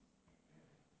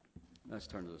Let's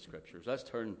turn to the Scriptures. Let's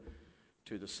turn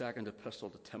to the second epistle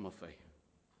to Timothy.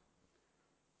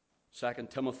 2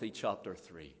 Timothy chapter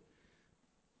 3.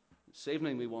 This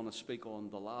evening we want to speak on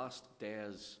the last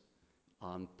days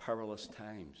and perilous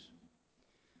times.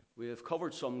 We have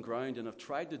covered some ground and have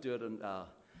tried to do it in a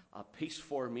piece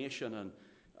formation. And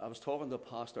I was talking to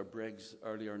Pastor Briggs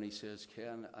earlier and he says,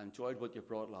 Ken, I enjoyed what you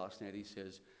brought last night. He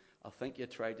says, I think you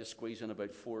tried to squeeze in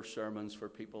about 4 sermons for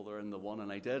people there in the one,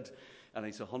 and I did. And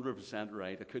he's 100%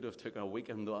 right. I could have taken a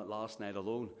weekend last night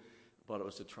alone, but it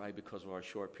was to try, because of our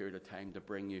short period of time, to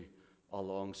bring you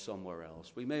along somewhere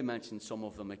else. We may mention some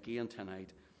of them again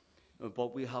tonight,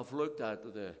 but we have looked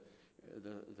at the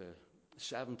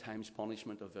 7 times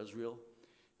punishment of Israel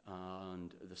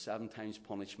and the 7 times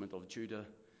punishment of Judah,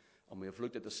 and we have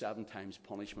looked at the 7 times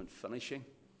punishment finishing.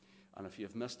 And if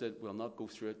you've missed it, we'll not go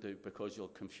through it because you'll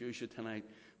confuse you tonight.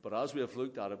 But as we have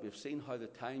looked at it, we've seen how the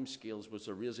time scales was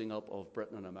the raising up of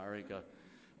Britain and America,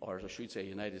 or I should say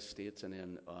United States, and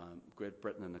then Great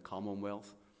Britain and the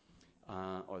Commonwealth,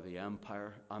 or the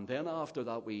Empire. And then after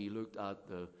that, we looked at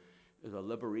the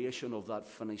liberation of that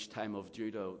finished time of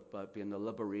Judah, but being the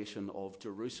liberation of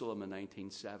Jerusalem in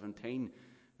 1917.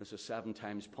 There's a 7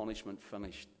 times punishment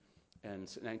finished in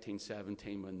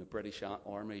 1917 when the British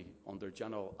Army under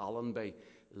General Allenby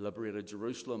liberated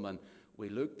Jerusalem. And we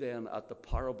looked then at the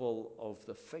parable of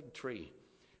the fig tree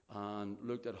and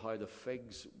looked at how the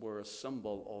figs were a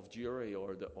symbol of Jewry,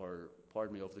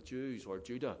 of the Jews, or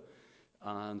Judah.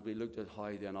 And we looked at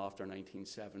how then after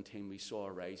 1917 we saw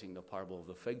arising the parable of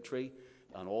the fig tree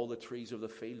and all the trees of the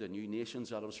field, the new nations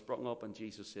that have sprung up. And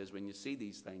Jesus says, when you see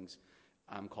these things,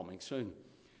 I'm coming soon.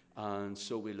 And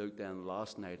so we looked then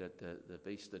last night at the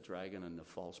beast, the dragon, and the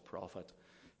false prophet.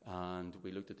 And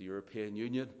we looked at the European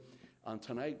Union. And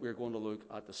tonight we're going to look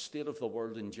at the state of the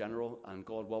world in general, and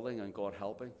God willing and God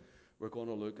helping, we're going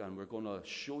to look and we're going to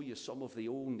show you some of the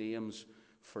old names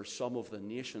for some of the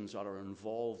nations that are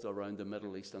involved around the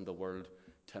Middle East and the world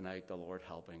tonight, the Lord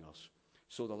helping us.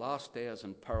 So the last days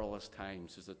and perilous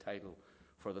times is the title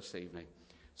for this evening.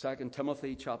 2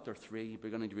 Timothy chapter 3,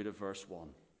 beginning to read at verse 1.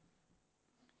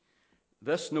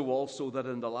 This know also, that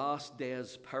in the last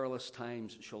days perilous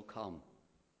times shall come.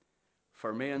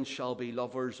 For men shall be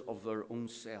lovers of their own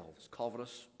selves,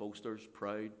 covetous, boasters,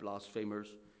 proud, blasphemers,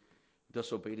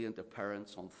 disobedient to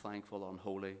parents, unthankful,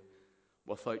 unholy,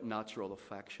 without natural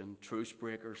affection, truce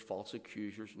breakers, false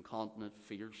accusers, incontinent,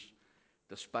 fierce,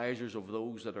 despisers of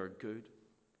those that are good,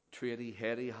 treaty,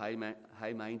 heady,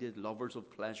 high-minded, lovers of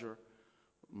pleasure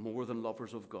more than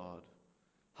lovers of God,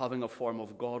 having a form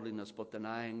of godliness, but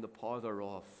denying the power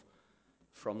thereof.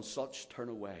 From such turn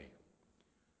away.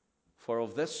 For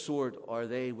of this sort are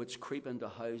they which creep into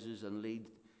houses and lead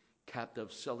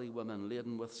captive silly women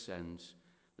laden with sins,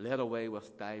 led away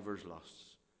with divers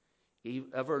lusts,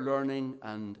 ever learning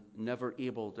and never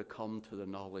able to come to the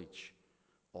knowledge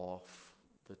of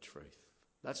the truth.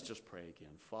 Let's just pray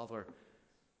again. Father,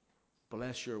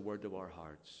 bless your word to our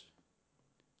hearts.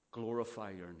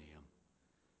 Glorify your name.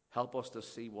 Help us to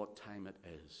see what time it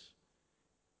is,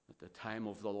 that the time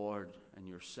of the Lord and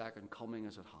your second coming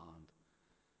is at hand.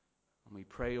 And we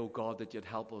pray, O God, that you'd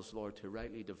help us, Lord, to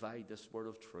rightly divide this word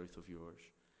of truth of yours.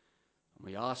 And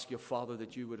we ask you, Father,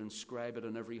 that you would inscribe it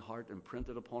in every heart and print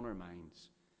it upon our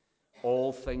minds.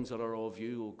 All things that are of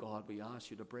you, O God, we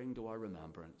ask you to bring to our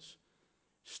remembrance.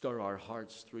 Stir our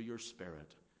hearts through your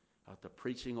Spirit. At the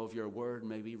preaching of your word,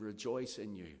 may we rejoice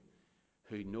in you,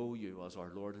 who know you as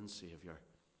our Lord and Savior.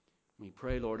 We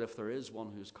pray, Lord, if there is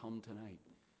one who's come tonight,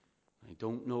 I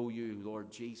don't know you,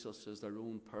 Lord Jesus, as their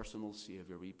own personal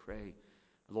Savior, we pray,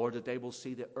 Lord, that they will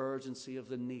see the urgency of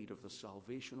the need of the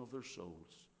salvation of their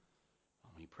souls.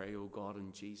 And we pray, O God,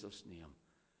 in Jesus' name,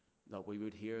 that we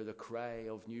would hear the cry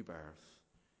of new birth,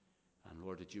 and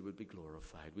Lord, that you would be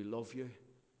glorified. We love you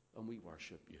and we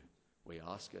worship you. We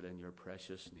ask it in your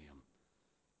precious name.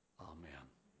 Amen.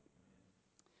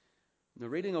 The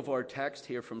reading of our text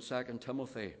here from 2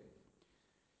 Timothy,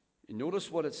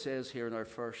 notice what it says here in our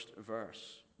first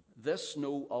verse. This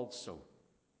know also,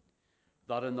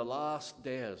 that in the last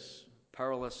days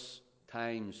perilous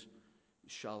times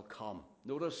shall come.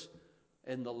 Notice,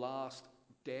 in the last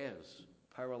days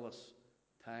perilous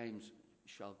times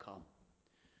shall come.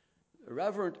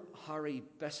 Reverend Harry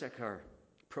Bissaker,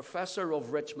 professor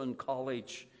of Richmond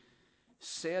College,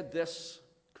 said this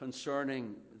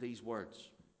concerning these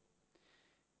words.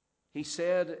 He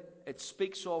said, it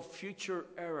speaks of future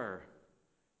error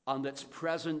and its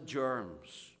present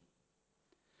germs.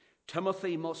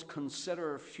 Timothy must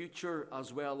consider future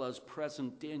as well as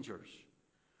present dangers.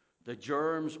 The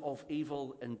germs of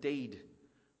evil indeed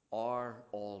are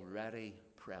already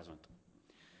present.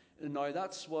 Now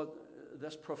that's what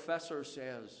this professor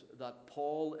says that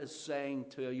Paul is saying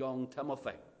to a young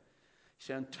Timothy, he's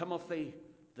saying, Timothy,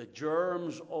 the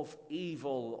germs of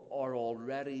evil are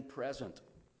already present.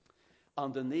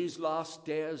 And in these last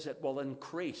days it will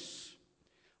increase,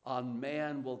 and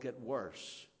men will get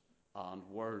worse and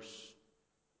worse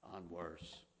and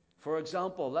worse. For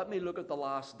example, let me look at the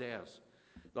last days.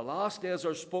 The last days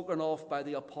are spoken of by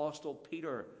the Apostle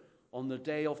Peter on the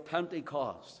day of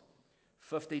Pentecost,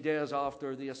 50 days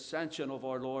after the ascension of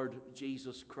our Lord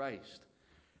Jesus Christ.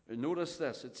 And notice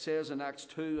this, it says in Acts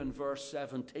 2 and verse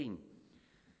 17,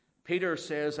 Peter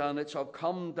says, and it shall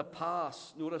come to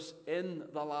pass, notice, in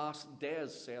the last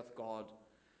days, saith God,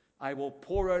 I will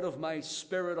pour out of my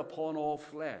Spirit upon all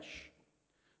flesh.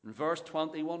 In verse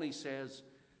 21 he says,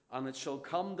 and it shall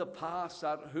come to pass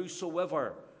that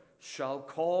whosoever shall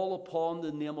call upon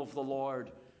the name of the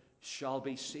Lord shall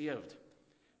be saved.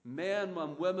 Men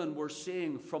and women were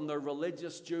seeing from their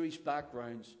religious Jewish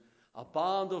backgrounds a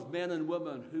band of men and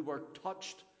women who were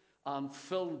touched and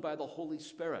filled by the Holy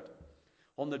Spirit.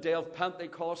 On the day of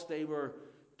Pentecost, they were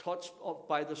touched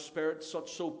by the Spirit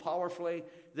so powerfully,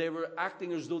 they were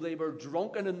acting as though they were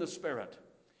drunken in the Spirit.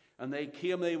 And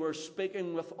they were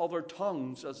speaking with other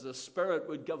tongues as the Spirit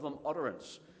would give them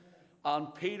utterance.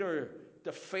 And Peter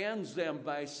defends them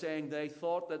by saying they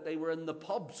thought that they were in the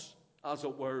pubs, as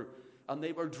it were, and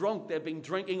they were drunk. They'd been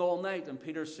drinking all night. And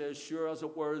Peter says, sure, as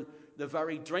it were, the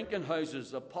very drinking houses,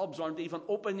 the pubs aren't even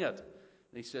open yet.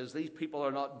 And he says, these people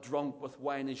are not drunk with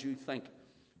wine as you think.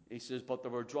 He says, but they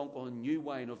were drunk on new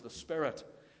wine of the Spirit.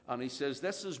 And he says,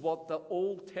 this is what the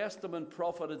Old Testament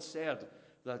prophet had said,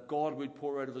 that God would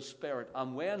pour out of his Spirit.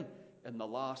 And when? In the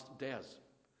last days.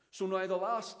 So now the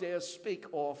last days speak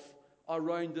of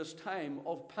around this time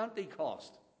of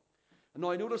Pentecost. And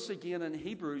now notice again in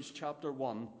Hebrews chapter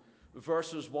 1,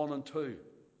 verses 1 and 2.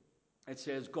 It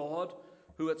says, God,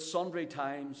 who at sundry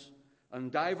times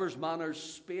and divers manners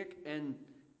spake in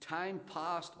time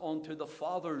past unto the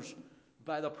fathers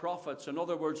by the prophets. In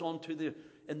other words,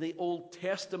 in the Old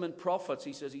Testament prophets.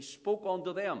 He says he spoke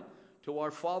unto them, to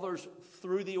our fathers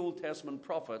through the Old Testament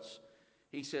prophets.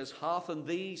 He says, hath in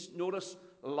these, notice,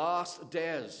 last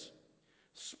days,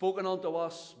 spoken unto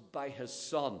us by his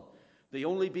Son, the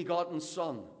only begotten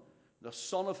Son, the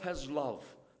Son of his love,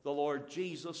 the Lord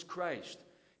Jesus Christ.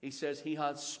 He says he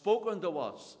had spoken to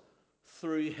us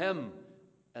through him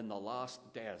in the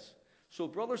last days. So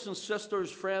brothers and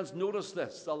sisters, friends, notice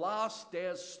this. The last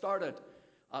days started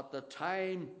at the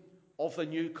time of the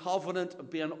new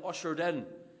covenant being ushered in.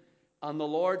 And the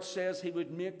Lord says he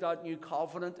would make that new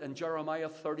covenant in Jeremiah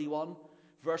 31,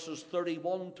 verses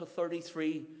 31 to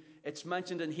 33. It's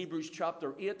mentioned in Hebrews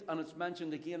chapter 8, and it's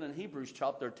mentioned again in Hebrews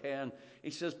chapter 10. He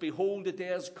says, behold, the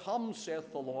days come,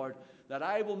 saith the Lord, that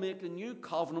I will make a new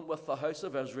covenant with the house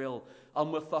of Israel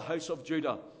and with the house of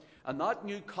Judah. And that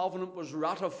new covenant was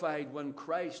ratified when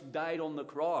Christ died on the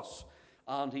cross,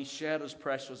 and he shed his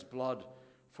precious blood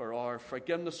for our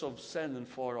forgiveness of sin and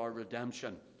for our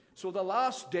redemption. So the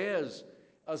last days,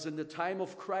 as in the time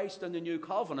of Christ and the new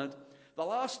covenant, the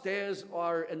last days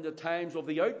are in the times of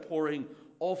the outpouring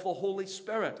of the Holy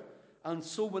Spirit. And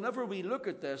so whenever we look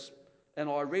at this in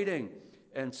our reading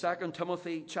in 2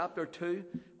 Timothy chapter 2,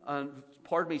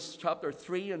 chapter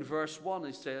 3 and verse 1,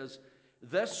 it says,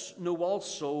 this know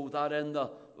also that in the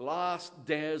last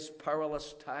days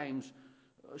perilous times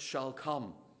shall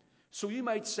come. So you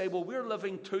might say, well, we're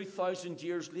living 2,000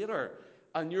 years later,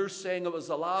 and you're saying it was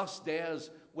the last days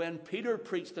when Peter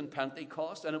preached in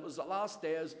Pentecost, and it was the last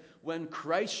days when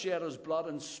Christ shed his blood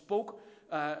and spoke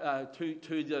to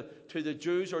the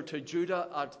Jews or to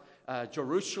Judah at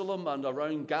Jerusalem and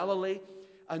around Galilee.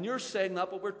 And you're saying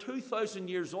that, but we're 2,000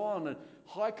 years on, and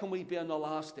how can we be in the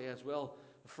last days? Well,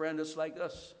 friend, it's like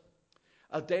this.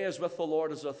 A day is with the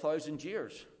Lord as 1,000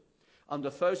 years, and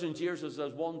 1,000 years is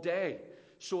as one day.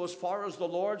 So as far as the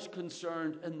Lord's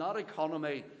concerned in that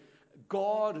economy,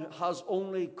 God has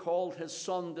only called his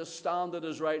Son to stand at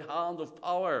his right hand of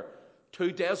power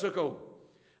 2 days ago.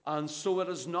 And so it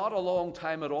is not a long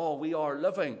time at all. We are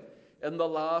living in the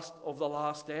last of the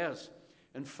last days.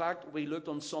 In fact, we looked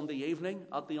on Sunday evening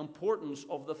at the importance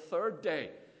of the third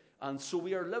day. And so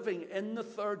we are living in the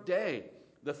third day.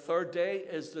 The third day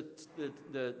is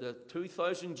the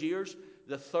 2,000 years.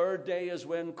 The third day is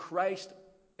when Christ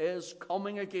is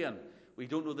coming again. We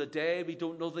don't know the day, we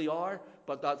don't know the hour,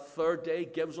 but that third day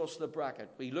gives us the bracket.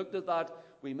 We looked at that.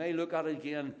 We may look at it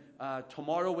again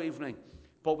tomorrow evening.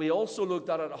 But we also looked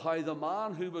at it, how the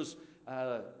man who was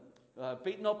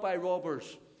beaten up by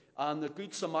robbers, and the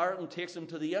Good Samaritan takes him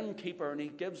to the innkeeper and he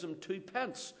gives him 2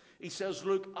 pence. He says,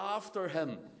 look after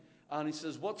him. And he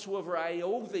says, whatsoever I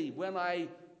owe thee, when I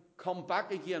come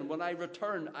back again. When I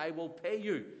return, I will pay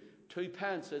you 2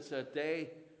 pence. It's a day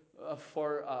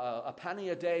for a penny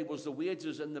a day was the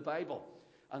wages in the Bible.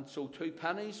 And so 2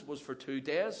 pennies was for 2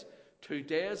 days. 2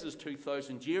 days is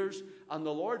 2,000 years. And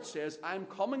the Lord says, I'm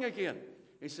coming again.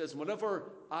 He says,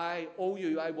 whatever I owe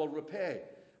you, I will repay.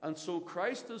 And so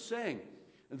Christ is saying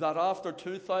that after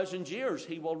 2,000 years,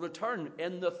 he will return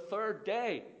in the 3rd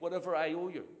day, whatever I owe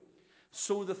you.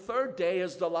 So the 3rd day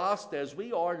is the last days.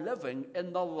 We are living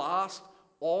in the last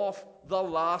of the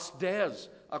last days,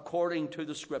 according to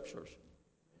the Scriptures.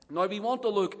 Now we want to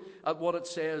look at what it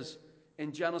says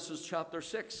in Genesis chapter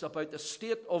 6 about the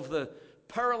state of the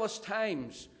perilous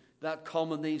times that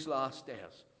come in these last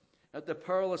days. At the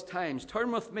perilous times.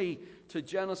 Turn with me to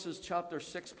Genesis chapter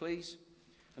 6, please.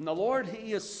 And the Lord,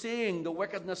 he is seeing the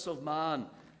wickedness of man,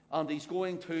 and he's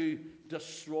going to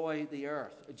destroy the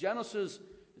earth. Genesis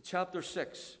chapter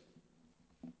 6.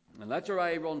 And let your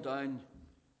eye run down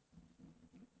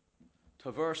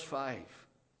to verse 5.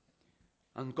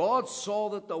 And God saw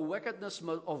that the wickedness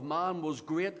of man was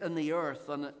great in the earth,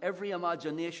 and every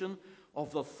imagination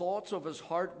of the thoughts of his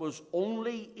heart was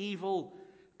only evil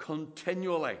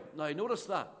continually. Now notice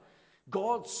that.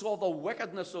 God saw the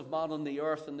wickedness of man on the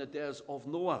earth in the days of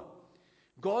Noah.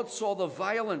 God saw the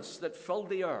violence that filled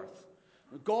the earth.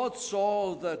 God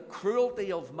saw the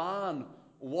cruelty of man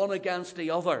one against the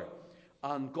other.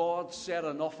 And God said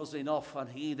enough is enough, and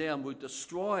he then would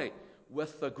destroy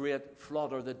with the great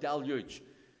flood or the deluge.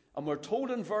 And we're told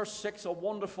in verse 6, a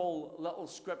wonderful little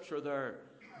scripture there.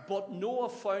 But Noah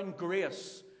found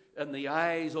grace in the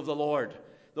eyes of the Lord.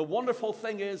 The wonderful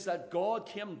thing is that God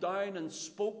came down and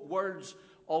spoke words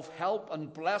of help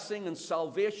and blessing and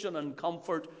salvation and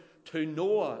comfort to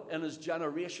Noah in his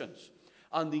generations.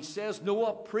 And he says,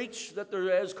 Noah, preach that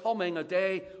there is coming a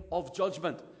day of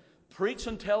judgment. Preach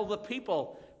and tell the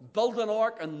people, build an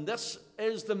ark, and this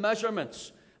is the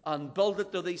measurements, and build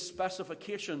it to these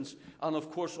specifications. And of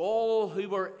course, all who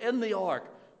were in the ark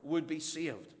would be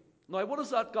saved. Now, what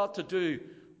has that got to do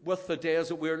with the days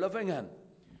that we're living in?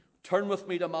 Turn with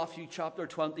me to Matthew chapter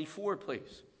 24,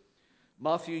 please.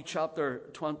 Matthew chapter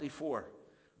 24.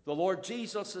 The Lord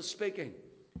Jesus is speaking.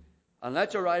 And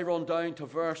let your eye run down to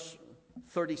verse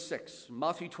 36.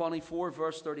 Matthew 24,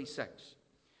 verse 36.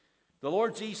 The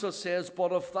Lord Jesus says,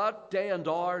 But of that day and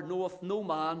hour knoweth no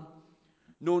man,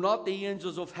 no, not the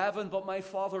angels of heaven, but my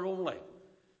Father only.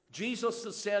 Jesus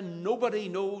is saying nobody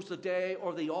knows the day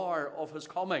or the hour of his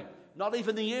coming. Not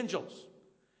even the angels.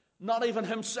 Not even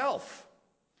himself.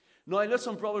 Now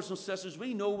listen, brothers and sisters,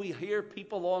 we know we hear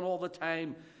people on all the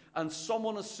time, and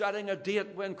someone is setting a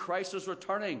date when Christ is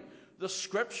returning. The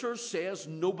Scripture says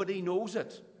nobody knows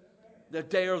it, the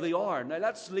day or the hour. Now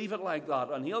let's leave it like that,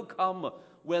 and he'll come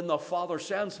when the Father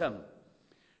sends him.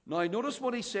 Now notice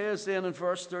what he says then in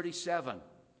verse 37.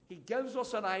 He gives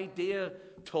us an idea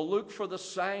to look for the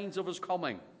signs of his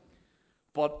coming.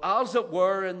 But as it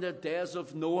were in the days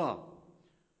of Noah,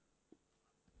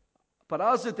 so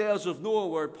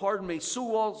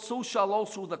shall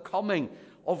also the coming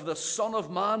of the Son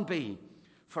of Man be.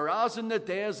 For as in the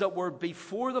days that were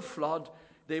before the flood,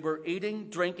 they were eating,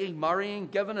 drinking, marrying,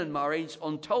 giving in marriage,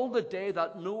 until the day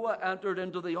that Noah entered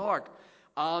into the ark,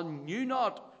 and knew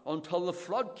not until the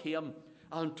flood came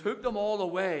and took them all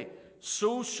away.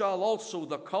 So shall also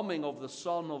the coming of the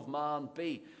Son of Man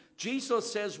be. Jesus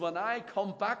says, when I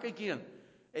come back again,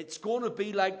 it's going to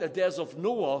be like the days of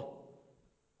Noah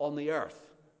on the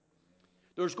earth.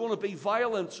 There's going to be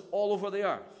violence all over the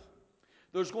earth.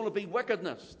 There's going to be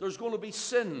wickedness. There's going to be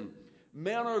sin.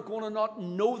 Men are going to not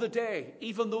know the day,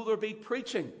 even though there'll be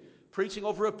preaching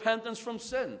of repentance from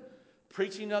sin,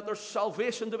 preaching that there's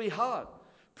salvation to be had,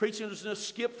 preaching there's an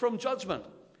escape from judgment,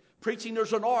 preaching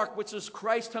there's an ark, which is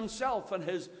Christ himself and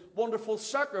his wonderful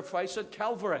sacrifice at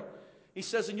Calvary. He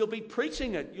says, and you'll be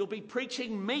preaching it. You'll be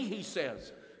preaching me, he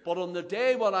says. But on the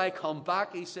day when I come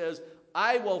back, he says,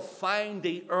 I will find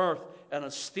the earth in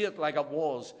a state like it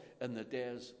was in the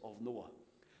days of Noah.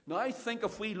 Now, I think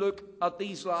if we look at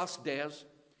these last days,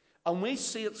 and we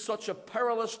see it's such a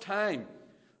perilous time,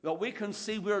 that we can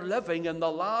see we're living in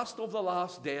the last of the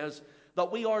last days,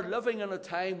 that we are living in a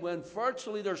time when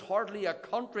virtually there's hardly a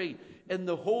country in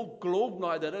the whole globe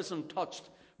now that isn't touched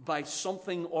by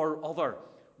something or other.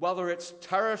 Whether it's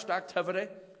terrorist activity,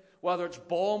 whether it's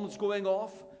bombs going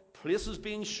off, places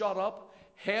being shot up,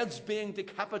 heads being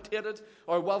decapitated,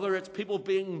 or whether it's people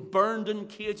being burned in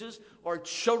cages, or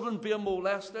children being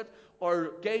molested,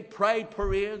 or gay pride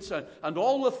parades, and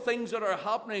all the things that are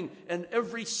happening in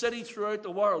every city throughout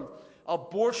the world.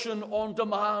 Abortion on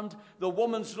demand, the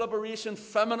Women's Liberation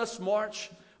Feminist March,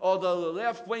 or the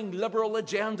left-wing liberal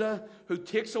agenda who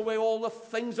takes away all the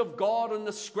things of God and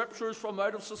the scriptures from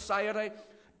out of society,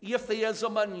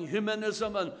 atheism and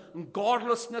humanism and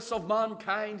godlessness of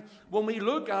mankind, when we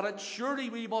look at it, surely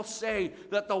we must say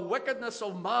that the wickedness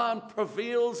of man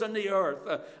prevails in the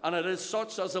earth, and it is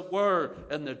such as it were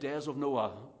in the days of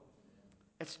Noah.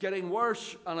 It's getting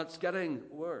worse, and it's getting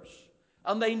worse.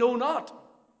 And they know not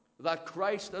that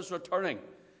Christ is returning.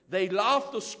 They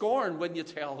laugh to scorn when you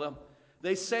tell them.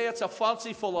 They say it's a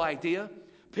fanciful idea.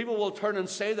 People will turn and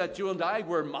say that you and I,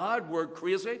 we're mad, we're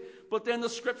crazy. But then the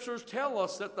scriptures tell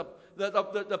us that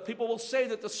the people will say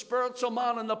that the spiritual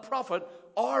man and the prophet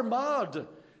are mad.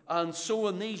 And so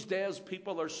in these days,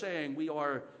 people are saying we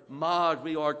are mad,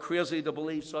 we are crazy to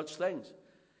believe such things.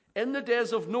 In the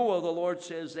days of Noah, the Lord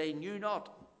says they knew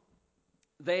not.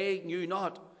 They knew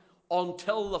not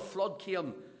until the flood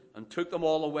came and took them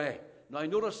all away. Now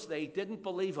notice they didn't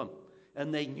believe him.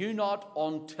 And they knew not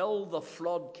until the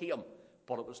flood came.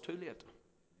 But it was too late.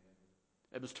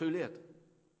 It was too late.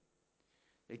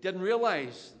 They didn't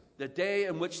realize the day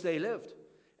in which they lived.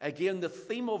 Again, the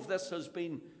theme of this has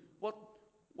been,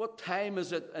 what time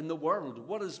is it in the world?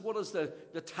 What is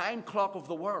the time clock of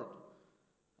the world?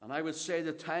 And I would say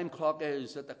the time clock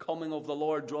is that the coming of the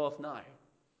Lord draweth nigh.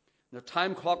 The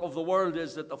time clock of the world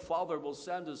is that the Father will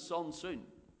send his Son soon.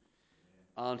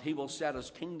 And he will set his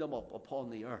kingdom up upon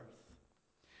the earth.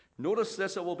 Notice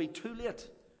this, it will be too late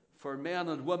for men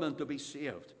and women to be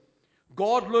saved.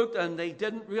 God looked and they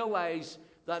didn't realize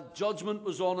that judgment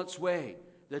was on its way.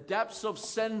 The depths of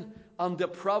sin and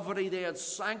depravity they had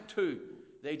sank to,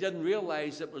 they didn't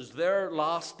realize it was their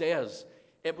last days.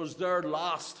 It was their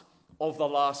last of the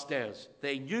last days.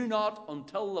 They knew not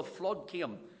until the flood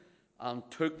came and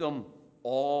took them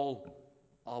all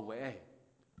away.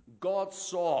 God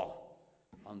saw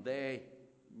and they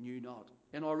knew not.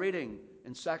 In our reading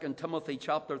in 2 Timothy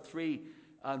chapter 3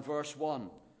 and verse 1,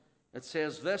 it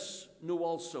says, this know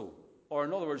also. Or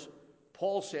in other words,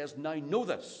 Paul says, now know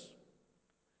this.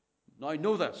 Now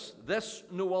know this. This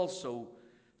know also,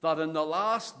 that in the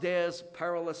last days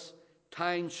perilous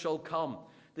times shall come.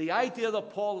 The idea that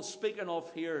Paul is speaking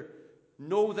of here,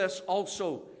 know this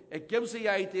also. It gives the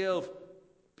idea of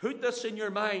put this in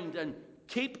your mind and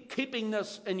keeping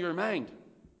this in your mind.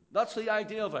 That's the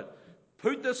idea of it.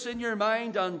 Put this in your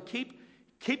mind and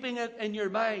keeping it in your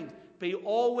mind. Be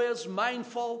always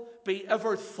mindful, be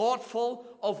ever thoughtful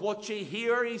of what you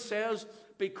hear, he says,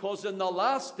 because in the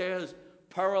last days,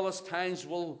 perilous times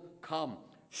will come.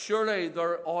 Surely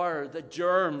there are the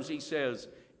germs, he says,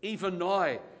 even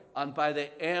now, and by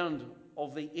the end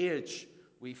of the age,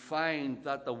 we find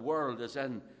that the world is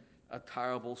in a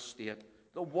terrible state.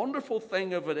 The wonderful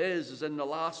thing of it is in the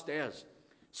last days,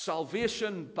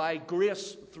 salvation by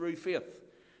grace through faith,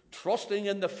 trusting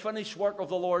in the finished work of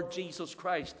the Lord Jesus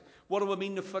Christ. What do we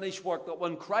mean the finished work? That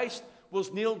when Christ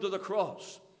was nailed to the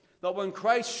cross, that when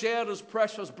Christ shed his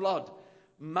precious blood,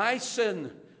 my sin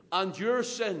and your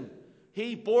sin,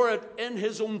 he bore it in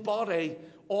his own body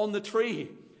on the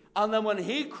tree. And then when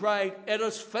he cried, it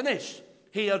is finished,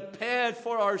 he had paid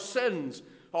for our sins,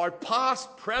 our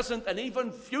past, present, and even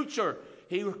future.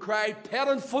 He cried, paid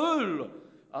in full.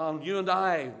 And you and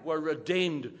I were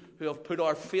redeemed who have put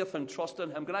our faith and trust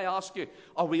in him. Can I ask you,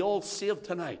 are we all saved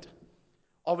tonight?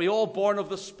 Are we all born of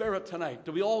the Spirit tonight?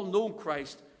 Do we all know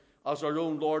Christ as our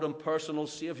own Lord and personal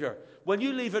Savior? When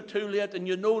you leave it too late and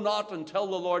you know not until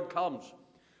the Lord comes,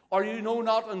 or you know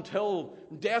not until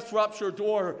death raps your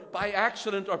door by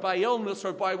accident or by illness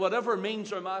or by whatever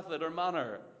means or method or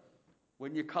manner,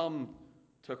 when you come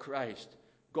to Christ,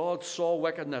 God saw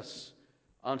wickedness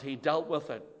and he dealt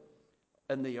with it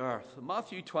in the earth.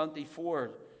 Matthew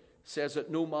 24 says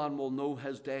that no man will know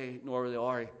his day nor the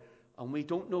hour, and we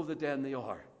don't know the day and the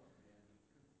hour.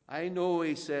 I know,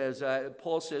 he says,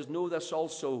 Paul says, know this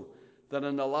also, that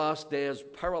in the last days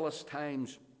perilous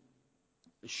times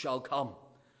shall come.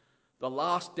 The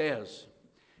last days.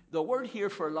 The word here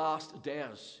for last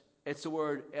days, it's the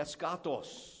word eskatos.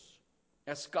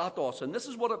 Eskatos, and this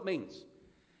is what it means.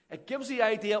 It gives the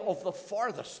idea of the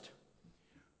farthest,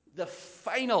 the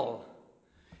final.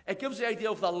 It gives the idea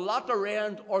of the latter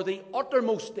end or the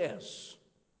uttermost days.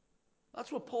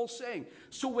 That's what Paul's saying.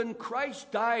 So when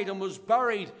Christ died and was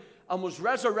buried and was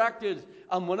resurrected,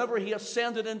 and whenever he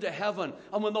ascended into heaven,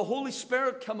 and when the Holy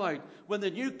Spirit came out, when the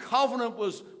new covenant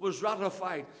was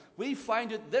ratified, we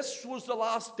find that this was the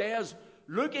last days,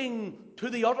 looking to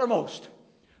the uttermost,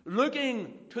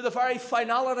 looking to the very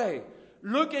finality,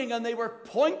 looking, and they were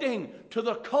pointing to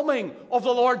the coming of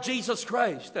the Lord Jesus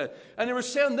Christ. And they were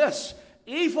saying this,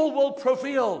 evil will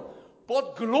prevail,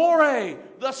 but glory,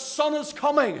 the Son is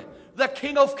coming. the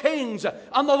King of Kings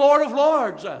and the Lord of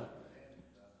Lords.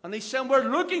 And he's saying we're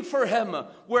looking for him.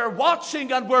 We're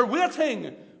watching and we're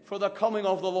waiting for the coming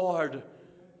of the Lord.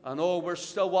 And oh, we're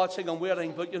still watching and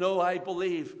waiting. But you know, I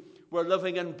believe we're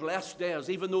living in blessed days,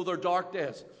 even though they're dark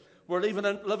days. We're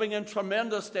living in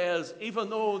tremendous days, even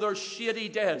though they're shady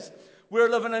days. We're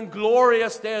living in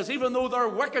glorious days, even though they're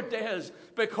wicked days,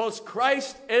 because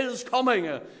Christ is coming.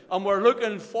 And we're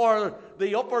looking for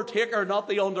the upper taker, not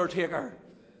the undertaker.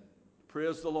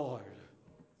 Praise the Lord.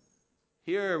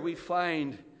 Here we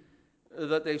find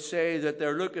that they say that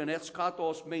they're looking,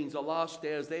 eskatos means the last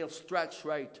days, they'll stretch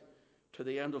right to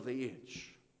the end of the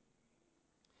age.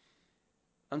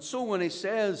 And so when he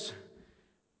says,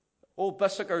 old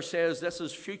Bissiker says this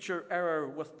is future error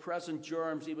with present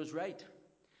germs, he was right.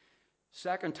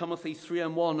 2 Timothy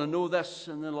 3:1, and know this,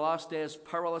 in the last days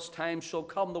perilous times shall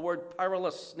come. The word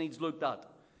perilous needs looked at.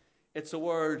 It's the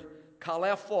word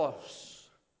kalephos.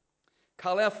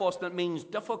 Kalephos, that means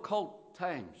difficult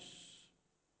times.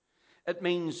 It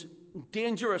means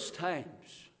dangerous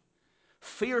times,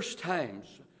 fierce times,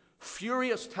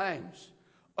 furious times,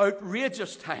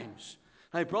 outrageous times.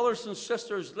 Now, brothers and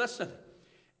sisters, listen.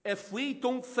 If we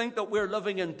don't think that we're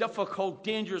living in difficult,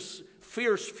 dangerous,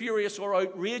 fierce, furious, or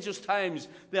outrageous times,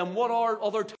 then what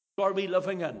other times are we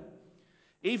living in?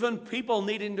 Even people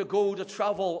needing to go to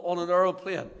travel on an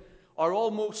aeroplane are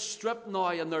almost stripped now,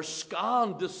 and they're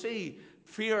scanned to see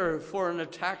fear for an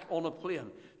attack on a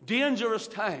plane. Dangerous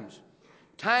times.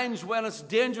 Times when it's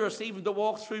dangerous even to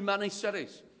walk through many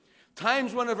cities.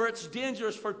 Times whenever it's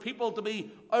dangerous for people to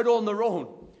be out on their own.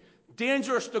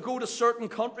 Dangerous to go to certain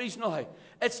countries now.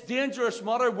 It's dangerous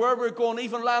no matter where we're going.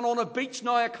 Even land on a beach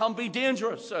now, it can be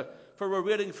dangerous, for we're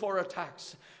waiting for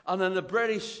attacks. And in the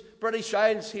British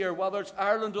Isles here, whether it's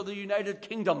Ireland or the United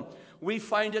Kingdom, we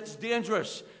find it's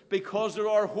dangerous because there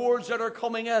are hordes that are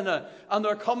coming in, and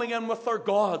they're coming in with their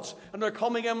gods, and they're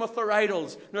coming in with their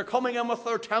idols, and they're coming in with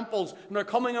their temples, and they're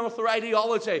coming in with their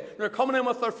ideology, and they're coming in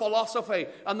with their philosophy,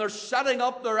 and they're setting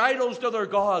up their idols to their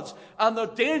gods. And the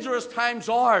dangerous times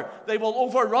are they will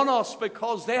overrun us,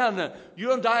 because then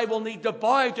you and I will need to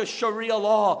bow to Sharia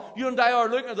law. You and I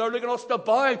they're looking us to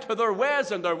bow to their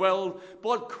ways and their will.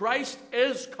 But Christ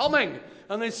is coming.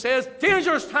 And it says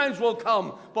dangerous times will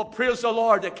come, but praise the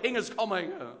Lord, the King is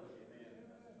coming.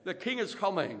 The King is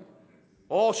coming.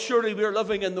 Oh, surely we're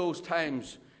living in those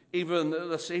times, even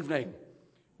this evening.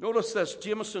 Notice this,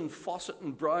 Jameson, Fawcett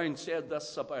and Brown said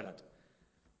this about it.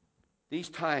 These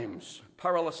times,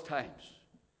 perilous times,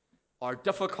 are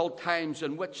difficult times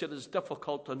in which it is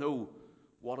difficult to know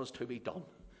what is to be done.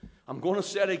 I'm going to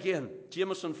say it again.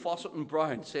 Jameson, Fawcett and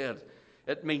Brown said,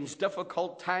 it means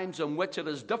difficult times in which it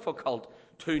is difficult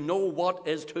to know what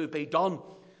is to be done.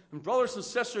 And brothers and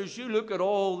sisters, you look at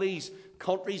all these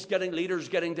countries leaders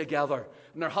getting together,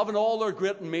 and they're having all their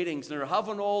great meetings, and they're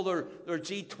having all their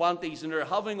G20s, and they're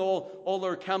having all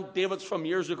their Camp Davids from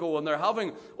years ago, and they're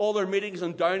having all their meetings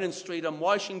in Downing Street and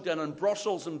Washington and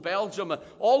Brussels and Belgium, and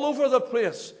all over the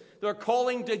place. They're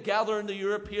calling together in the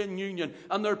European Union,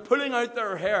 and they're pulling out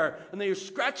their hair, and they're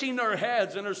scratching their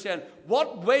heads, and they're saying,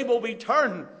 what way will we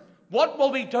turn? What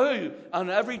will we do? And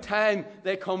every time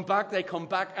they come back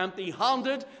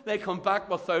empty-handed. They come back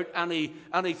without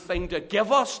anything to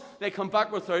give us. They come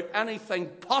back without anything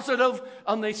positive,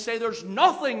 and they say there's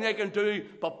nothing they can do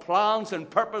but plans and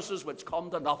purposes which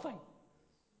come to nothing.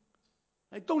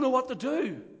 They don't know what to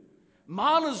do.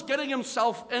 Man is getting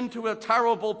himself into a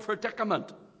terrible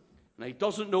predicament, and he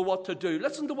doesn't know what to do.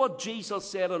 Listen to what Jesus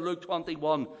said in Luke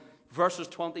 21, verses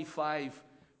 25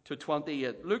 to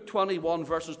 28. Luke 21,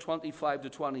 verses 25 to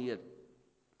 28.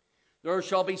 There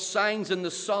shall be signs in the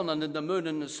sun and in the moon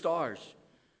and the stars.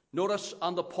 Notice,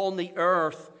 and upon the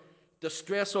earth,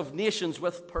 distress of nations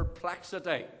with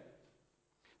perplexity.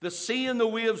 The sea and the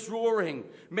waves roaring,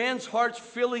 men's hearts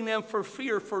filling them for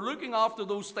fear, for looking after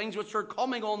those things which are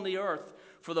coming on the earth.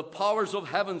 For the powers of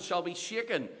heaven shall be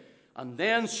shaken. And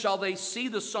then shall they see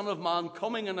the Son of Man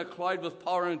coming in a cloud with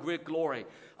power and great glory.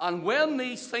 And when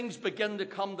these things begin to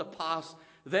come to pass,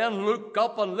 then look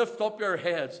up and lift up your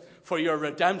heads, for your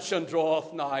redemption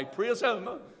draweth nigh. Praise Him.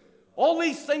 All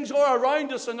these things are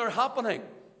around us, and they're happening.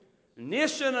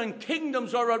 Nation and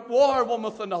kingdoms are at war one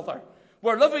with another.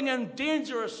 We're living in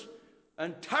dangerous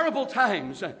and terrible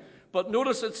times. But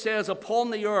notice it says, upon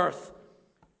the earth,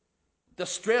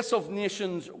 distress of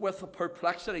nations with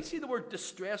perplexity. See the word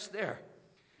distress there?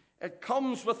 It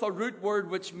comes with a root word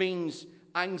which means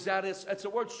anxiety. It's the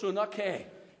word sunake,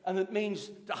 and it means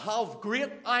to have great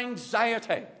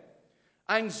anxiety.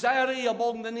 Anxiety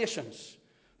among the nations.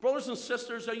 Brothers and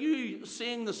sisters, are you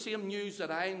seeing the same news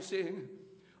that I'm seeing?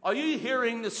 Are you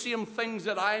hearing the same things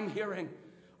that I'm hearing?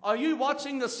 Are you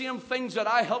watching the same things that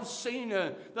I have seen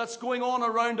that's going on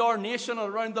around our nation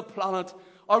and around the planet?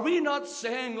 Are we not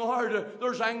saying, Lord,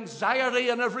 there's anxiety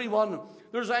in everyone?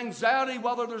 There's anxiety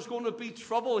whether there's going to be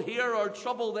trouble here or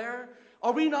trouble there.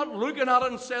 Are we not looking at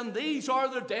it and saying, these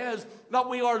are the days that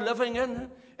we are living in?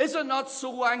 Is it not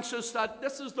so anxious that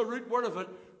this is the root word of it,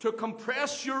 to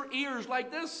compress your ears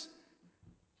like this?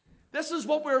 This is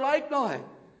what we're like now.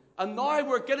 And now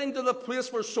we're getting to the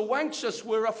place we're so anxious,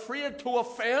 we're afraid to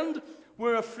offend.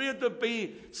 We're afraid to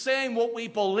be saying what we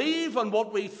believe and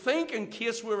what we think in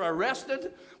case we're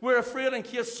arrested. We're afraid in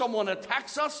case someone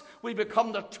attacks us, we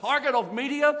become the target of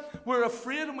media. We're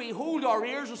afraid and we hold our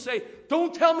ears and say,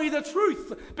 don't tell me the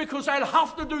truth, because I'll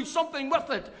have to do something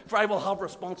with it, for I will have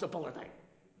responsibility.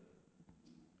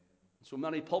 So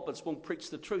many pulpits won't preach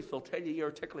the truth. They'll tell you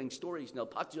ear-tickling stories, and they'll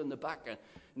pat you in the back,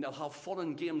 and they'll have fun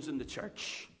and games in the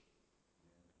church.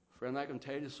 Friend, I can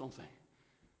tell you something.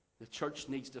 The church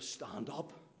needs to stand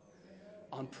up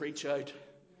and preach out.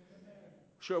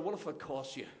 Sure, what if it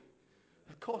costs you?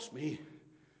 It cost me.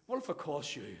 What if it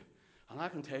costs you? And I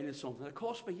can tell you something. It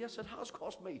cost me. Yes, it has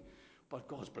cost me. But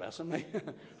God's blessing me.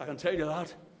 I can tell you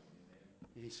that.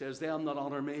 He says, them that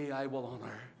honor me, I will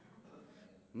honor.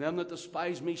 And them that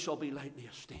despise me shall be lightly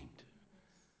esteemed.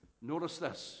 Notice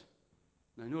this.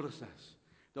 Now notice this.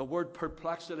 The word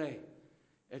perplexity.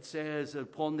 It says,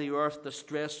 upon the earth,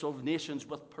 distress of nations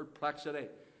with perplexity.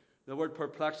 The word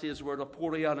perplexity is the word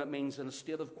aporia, and it means in a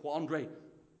state of quandary.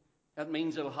 It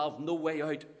means it'll have no way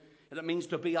out. And it means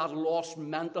to be at a loss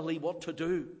mentally what to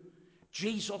do.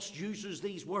 Jesus uses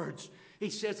these words. He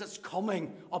says it's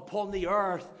coming upon the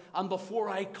earth. And before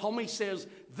I come, he says,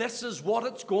 this is what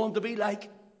it's going to be like.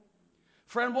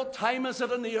 Friend, what time is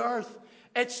it in the earth?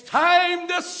 It's time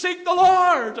to seek the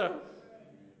Lord.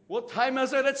 What time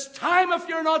is it? It's time, if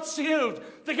you're not saved,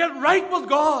 to get right with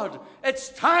God. It's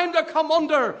time to come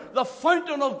under the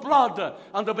fountain of blood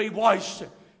and to be washed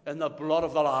in the blood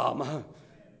of the Lamb.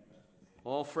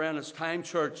 Oh, friend, it's time,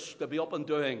 church, to be up and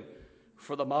doing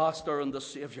for the Master and the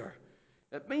Savior.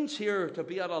 It means here to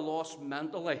be at a loss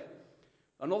mentally.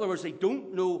 In other words, they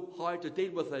don't know how to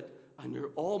deal with it, and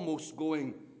you're almost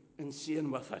going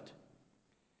insane with it.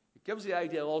 It gives the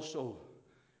idea also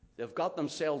they've got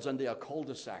themselves into a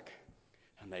cul-de-sac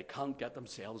and they can't get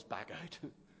themselves back out.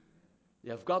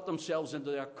 They've got themselves into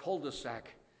their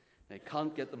cul-de-sac. They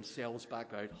can't get themselves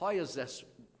back out. How is this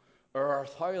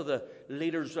earth? How are the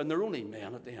leaders, and they're only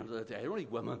men at the end of the day, they're only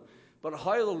women, but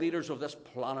how are the leaders of this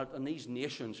planet and these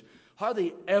nations, how are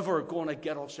they ever going to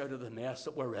get us out of the mess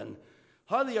that we're in?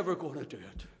 How are they ever going to do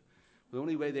it? The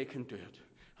only way they can do it,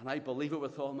 and I believe it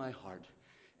with all my heart,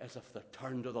 is if they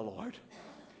turn to the Lord.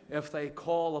 If they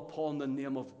call upon the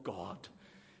name of God.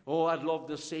 Oh, I'd love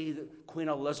to see Queen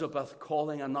Elizabeth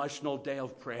calling a national day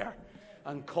of prayer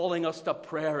and calling us to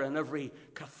prayer in every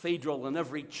cathedral, in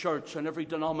every church, in every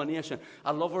denomination.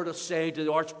 I'd love her to say to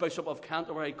the Archbishop of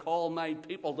Canterbury, call my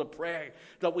people to pray,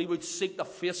 that we would seek the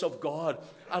face of God.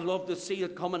 I'd love to see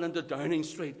it coming into Downing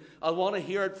Street. I want to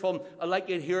hear it I'd like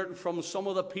to hear it from some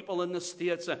of the people in the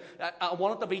States. I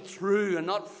want it to be true and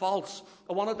not false.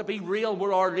 I want it to be real,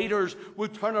 where our leaders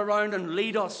would turn around and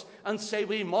lead us and say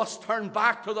we must turn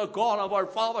back to the God of our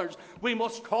fathers. We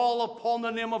must call upon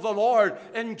the name of the Lord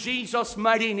in Jesus'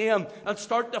 mighty name and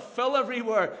start to fill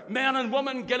everywhere. Men and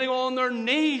women getting on their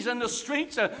knees in the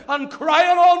streets and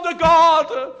crying on to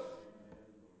God.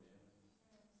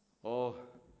 Oh,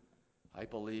 I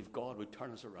believe God would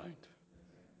turn us around.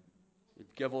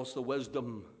 He'd give us the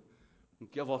wisdom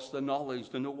and give us the knowledge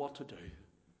to know what to do.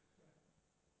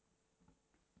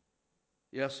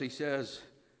 Yes, he says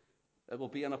it will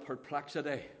be in a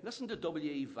perplexity. Listen to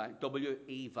W.E.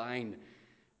 Vine.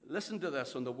 Listen to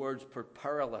this on the words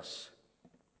perilous.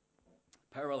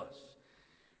 Perilous.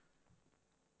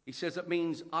 He says it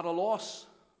means at a loss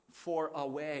for a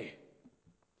way.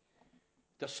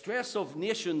 Distress of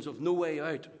nations of no way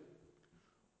out.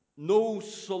 No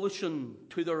solution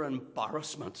to their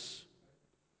embarrassments.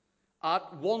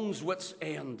 At one's wit's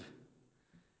end.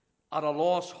 At a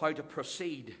loss how to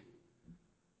proceed.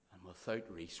 And without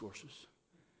resources.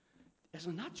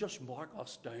 Isn't that just mark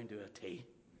us down to a T?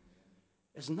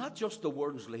 Isn't that just the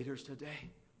world's leaders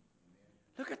today?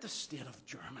 Look at the state of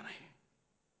Germany.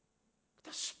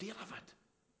 The state of it.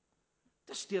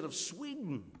 The state of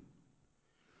Sweden.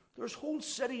 There's a whole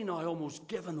city now almost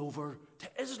given over to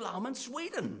Islam in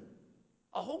Sweden.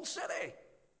 A whole city.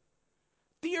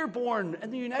 Dearborn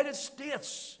in the United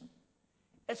States.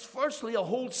 It's firstly a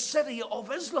whole city of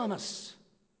Islamists.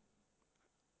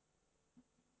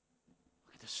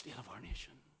 Look at the state of our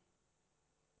nation.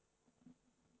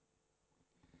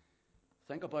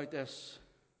 Think about this.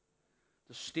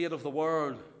 the state of the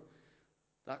world,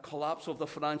 that collapse of the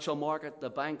financial market, the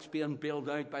banks being bailed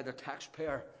out by the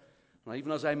taxpayer. And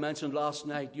even as I mentioned last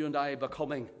night, you and I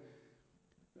becoming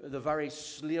the very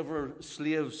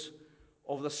slaves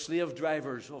of the slave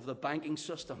drivers of the banking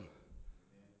system.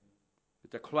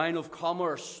 The decline of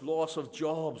commerce, loss of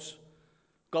jobs,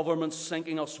 governments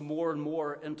sinking us more and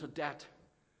more into debt.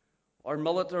 Our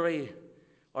military,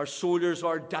 our soldiers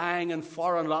are dying in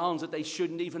foreign lands that they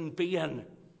shouldn't even be in.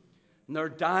 And they're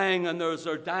dying, and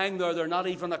they're dying there. They're not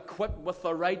even equipped with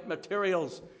the right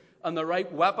materials and the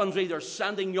right weaponry. They're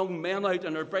sending young men out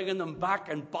and they're bringing them back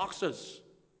in boxes,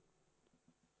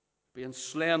 being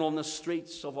slain on the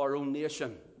streets of our own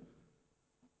nation.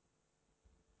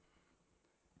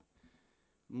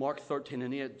 Mark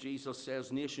 13:8, Jesus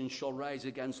says, nation shall rise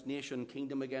against nation,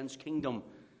 kingdom against kingdom.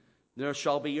 There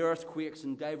shall be earthquakes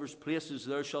in divers places.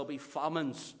 There shall be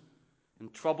famines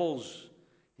and troubles.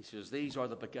 He says, these are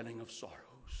the beginning of sorrows.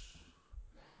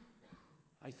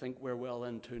 I think we're well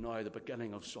into now the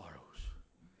beginning of sorrows.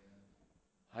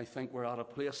 I think we're at a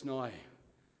place now,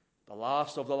 the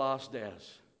last of the last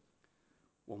days,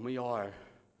 when we are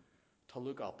to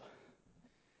look up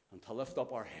and to lift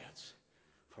up our heads,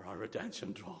 for our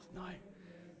redemption draweth nigh.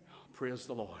 Praise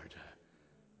the Lord.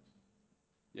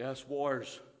 Yes,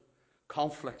 wars,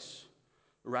 conflicts,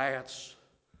 riots,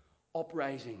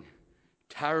 uprising,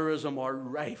 terrorism are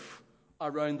rife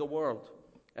around the world,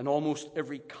 in almost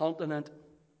every continent,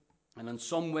 and in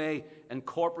some way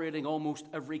incorporating almost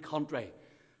every country.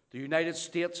 The United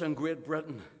States and Great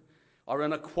Britain are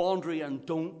in a quandary and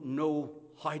don't know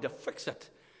how to fix it,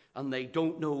 and they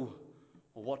don't know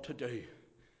what to do.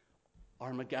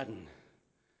 Armageddon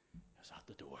is at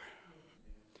the door.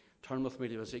 Turn with me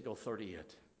to Ezekiel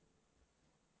 38.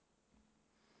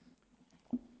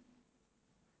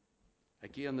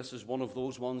 Again, this is one of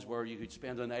those ones where you could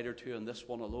spend a night or two on this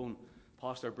one alone.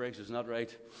 Pastor Briggs, isn't that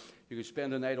right? You could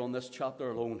spend a night on this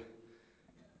chapter alone.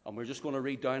 And we're just going to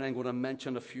read down. I'm going to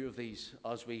mention a few of these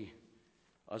as we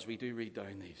do read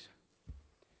down these.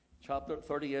 Chapter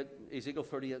 38, Ezekiel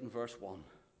 38 and verse 1.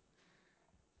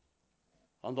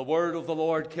 And the word of the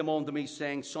Lord came unto me,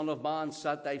 saying, Son of man,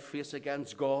 set thy face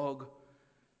against Gog,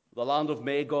 the land of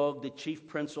Magog, the chief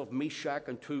prince of Meshach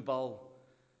and Tubal.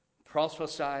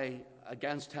 Prophesy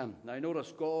against him. Now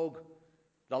notice, Gog,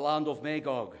 the land of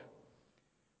Magog.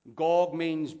 Gog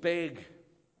means big,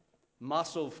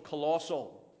 massive,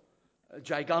 colossal,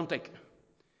 gigantic.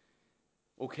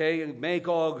 Okay,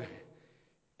 Magog,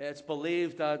 it's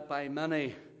believed that by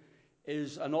many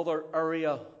is another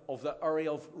area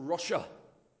of Russia.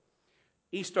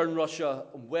 Eastern Russia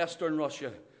and Western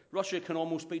Russia. Russia can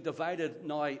almost be divided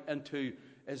now into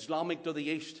Islamic to the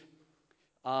east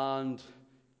and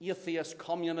atheist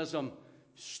communism,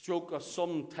 stroke of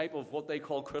some type of what they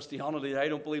call Christianity. I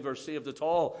don't believe are saved at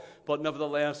all, but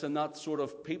nevertheless, in that sort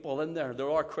of people in there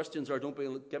are Christians, or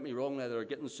get me wrong, that are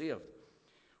getting saved.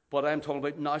 But I'm talking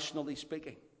about nationally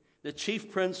speaking. The chief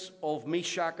prince of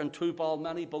Meshach and Tubal,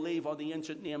 many believe, are the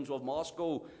ancient names of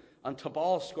Moscow and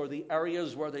Tobolsk, or the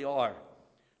areas where they are.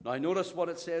 Now notice what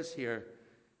it says here.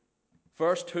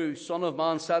 Verse 2, Son of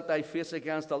man, set thy face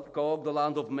against Gog, the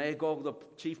land of Magog, the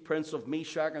chief prince of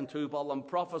Meshach and Tubal, and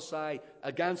prophesy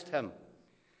against him.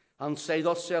 And say,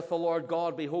 Thus saith the Lord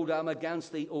God, Behold, I am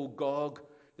against thee, O Gog,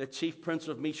 the chief prince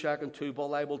of Meshach and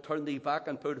Tubal. I will turn thee back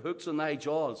and put hooks in thy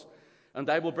jaws. And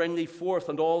I will bring thee forth,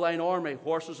 and all thine army,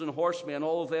 horses and horsemen, and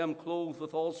all of them clothed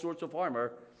with all sorts of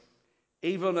armour,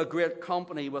 even a great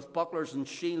company with bucklers and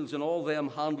shields, and all them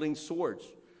handling swords.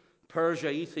 Persia,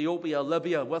 Ethiopia,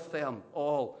 Libya, with them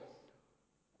all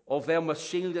of them with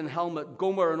shield and helmet,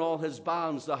 Gomer and all his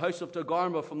bands, the house of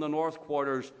Togarmah from the north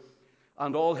quarters,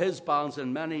 and all his bands,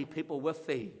 and many people with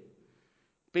thee.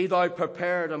 Be thou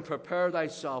prepared, and prepare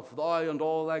thyself, thou and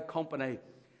all thy company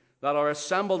that are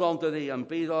assembled unto thee, and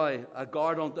be thou a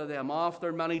guard unto them.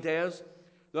 After many days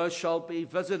thou shalt be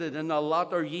visited in the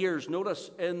latter years.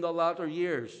 Notice, in the latter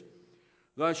years.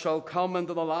 Thou shalt come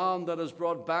into the land that is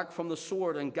brought back from the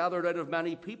sword, and gathered out of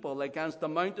many people against the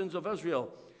mountains of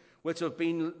Israel, which have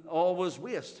been always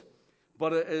waste.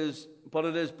 But it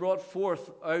is brought forth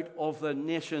out of the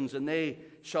nations, and they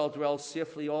shall dwell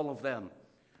safely, all of them.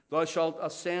 Thou shalt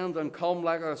ascend and come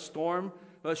like a storm.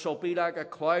 Thou shalt be like a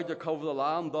cloud to cover the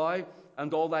land, thou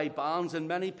and all thy bands, and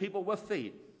many people with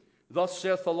thee. Thus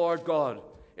saith the Lord God,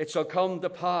 It shall come to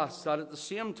pass that at the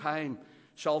same time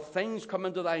shall things come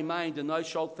into thy mind, and thou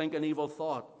shalt think an evil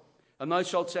thought. And thou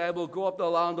shalt say, I will go up to the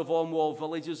land of unwalled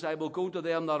villages. I will go to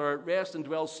them that are at rest and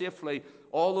dwell safely.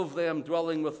 all of them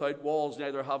dwelling without walls,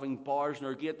 neither having bars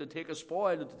nor gate, to take a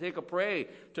spoil, to take a prey,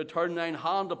 to turn thine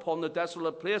hand upon the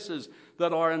desolate places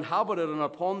that are inhabited, and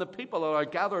upon the people that are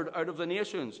gathered out of the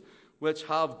nations, which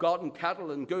have gotten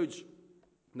cattle and goods,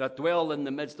 that dwell in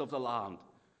the midst of the land.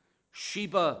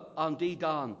 Sheba and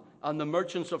Dedan, and the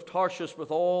merchants of Tarshish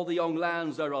with all the young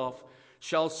lands thereof,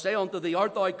 shall say unto thee,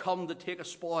 Art thou come to take a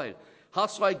spoil?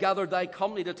 Hast thou gathered thy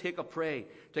company to take a prey,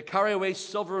 to carry away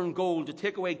silver and gold, to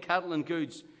take away cattle and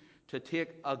goods, to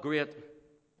take a great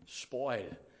spoil?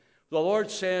 The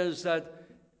Lord says that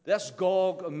this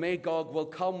Gog and Magog will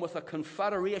come with a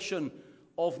confederation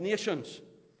of nations.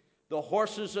 The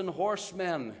horses and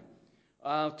horsemen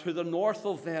to the north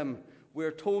of them,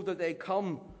 we're told that they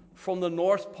come from the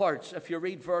north parts. If you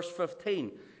read verse 15,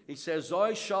 he says,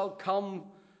 Thou shalt come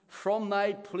from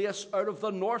thy place out of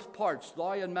the north parts,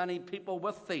 thou and many people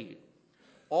with thee,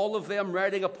 all of them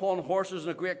riding upon horses in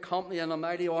a great company and a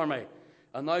mighty army.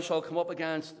 And thou shalt come up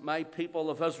against my people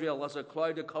of Israel as a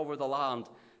cloud to cover the land.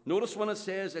 Notice when it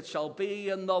says, it shall be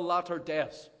in the latter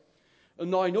days.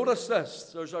 And now notice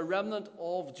this, there's a remnant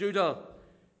of Judah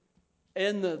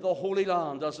in the Holy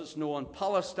Land, as it's known,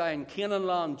 Palestine, Canaan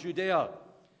land, Judea.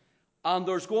 And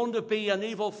there's going to be an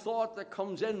evil thought that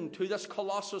comes into this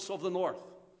colossus of the north.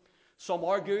 Some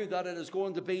argue that it is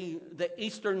going to be the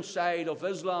eastern side of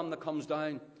Islam that comes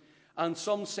down. And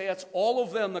some say it's all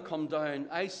of them that come down.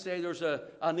 I say there's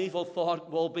an evil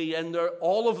thought will be in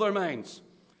all of their minds.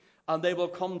 And they will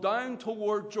come down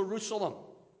toward Jerusalem.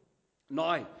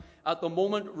 Now, at the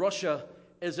moment, Russia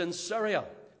is in Syria.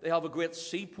 They have a great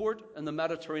seaport in the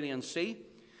Mediterranean Sea.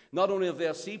 Not only have they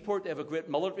a seaport, they have a great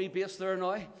military base there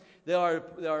now. They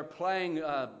are plying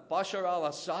Bashar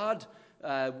al-Assad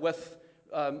with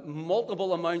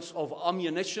multiple amounts of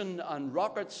ammunition and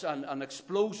rockets and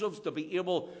explosives to be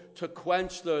able to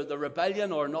quench the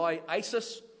rebellion, or now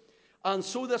ISIS. And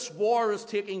so this war is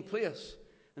taking place.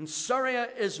 And Syria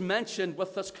is mentioned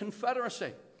with this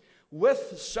confederacy.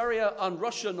 With Syria and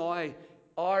Russia now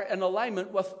are in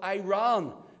alignment with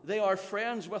Iran. They are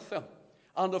friends with them.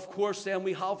 And of course then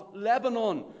we have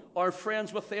Lebanon, are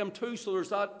friends with them too. So there's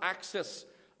that axis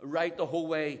right the whole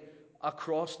way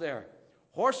across there.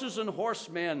 Horses and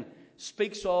horsemen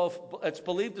speaks of, it's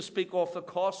believed to speak of the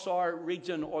Khazar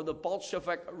region or the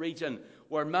Bolshevik region,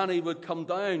 where many would come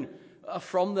down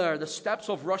from there, the steppes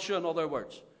of Russia in other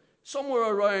words.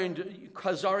 Somewhere around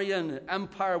Khazarian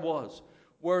Empire was,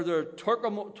 where the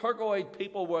Turkoid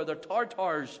people were, the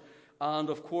Tartars, and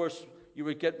of course you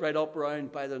would get right up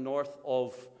around by the north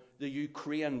of the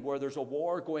Ukraine, where there's a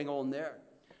war going on there.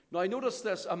 Now notice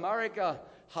this, America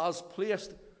has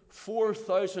placed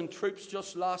 4,000 troops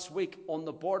just last week on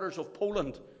the borders of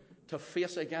Poland to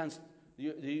face against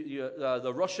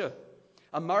the Russia.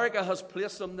 America has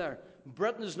placed them there.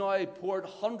 Britain has now poured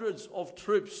hundreds of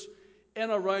troops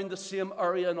in around the same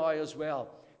area now as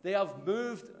well. They have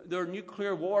moved their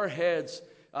nuclear warheads.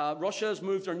 Russia has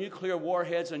moved their nuclear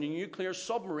warheads and nuclear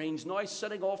submarines now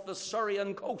sitting off the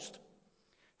Syrian coast.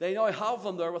 They now have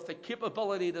them there with the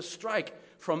capability to strike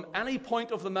from any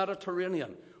point of the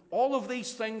Mediterranean. All of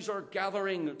these things are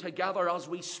gathering together as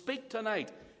we speak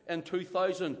tonight in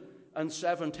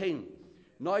 2017.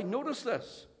 Now, notice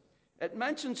this. It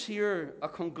mentions here a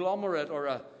conglomerate or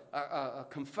a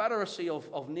confederacy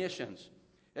of nations.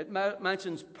 It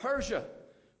mentions Persia.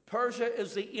 Persia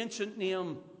is the ancient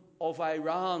name of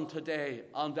Iran today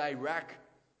and Iraq,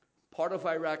 part of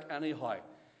Iraq anyhow.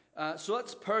 So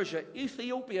that's Persia.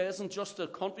 Ethiopia isn't just a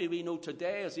country we know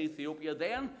today as Ethiopia.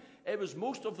 Then it was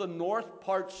most of the north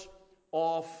parts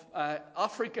of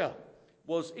Africa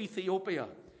was Ethiopia.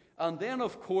 And then,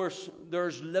 of course,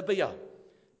 there's Libya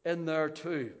in there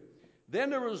too. Then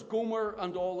there was Gomer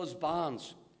and all his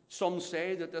bands. Some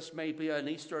say that this may be in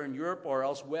Eastern Europe or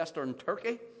else Western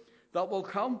Turkey that will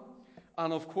come.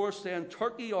 And of course then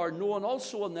Turkey are known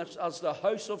also in this as the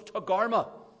House of Togarmah.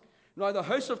 Now the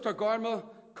House of Togarmah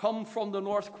come from the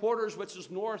north quarters, which is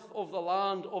north of the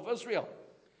land of Israel.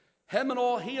 He and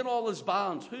all his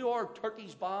bands. Who are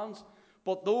Turkey's bands?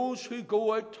 But those who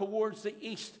go out towards the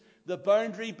east, the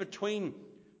boundary between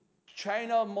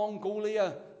China,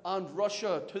 Mongolia, and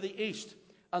Russia to the east.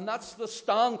 And that's the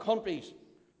Stan countries.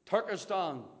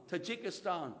 Turkestan,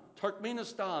 Tajikistan,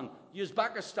 Turkmenistan,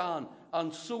 Uzbekistan,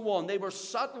 and so on. They were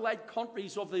satellite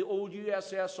countries of the old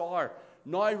USSR,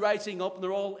 now rising up, and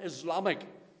they're all Islamic.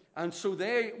 And so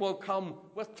they will come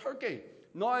with Turkey.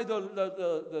 Now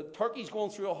the Turkey's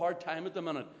going through a hard time at the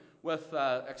minute with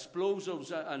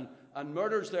explosives and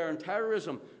murders there and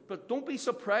terrorism. But don't be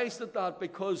surprised at that,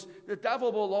 because the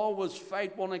devil will always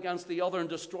fight one against the other and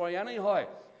destroy anyhow.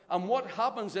 And what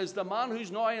happens is the man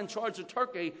who's now in charge of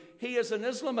Turkey, he is an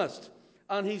Islamist.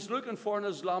 And he's looking for an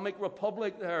Islamic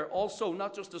republic there also,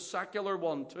 not just a secular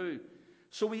one too.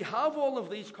 So we have all of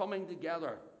these coming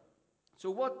together.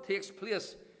 So what takes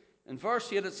place? In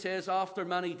verse 8 it says, after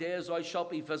many days I shall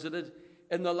be visited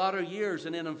in the latter years.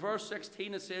 And then in verse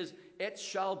 16 it says, it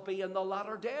shall be in the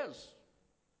latter days.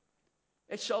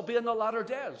 It shall be in the latter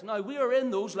days. Now we are in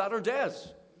those latter days.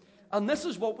 And this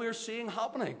is what we're seeing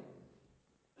happening.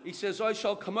 He says, I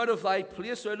shall come out of thy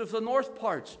place, out of the north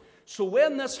parts. So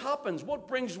when this happens, what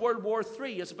brings World War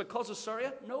III? Is it because of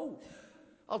Syria? No.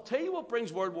 I'll tell you what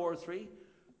brings World War III.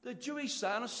 The Jewish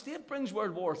Zionist state brings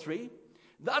World War III.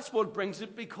 That's what brings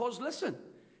it, because, listen,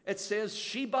 it says,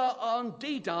 Sheba and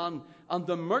Dedan and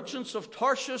the merchants of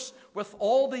Tarshish with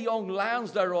all the young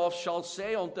lands thereof shall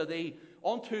say unto thee,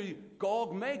 unto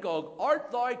Gog Magog,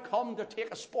 art thou come to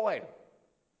take a spoil?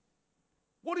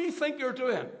 What do you think you're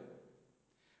doing?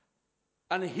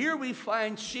 And here we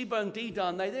find Sheba and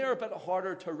Dedan. Now, they're a bit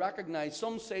harder to recognize.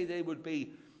 Some say they would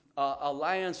be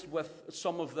allianced with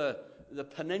some of the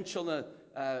peninsula,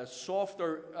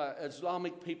 softer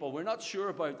Islamic people. We're not sure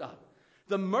about that.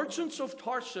 The merchants of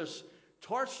Tarshish,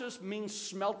 Tarshish means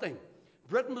smelting.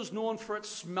 Britain was known for its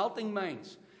smelting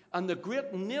mines. And the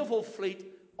great naval fleet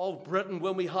of Britain,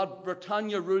 when we had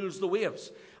Britannia rules the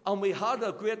waves, and we had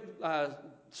a great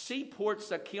seaports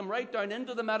that came right down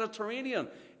into the Mediterranean.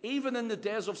 Even in the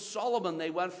days of Solomon, they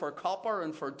went for copper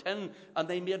and for tin, and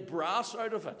they made brass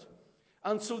out of it.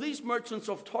 And so these merchants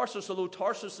of Tarsus, although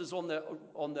Tarsus is on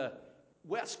the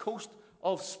west coast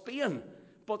of Spain,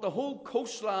 but the whole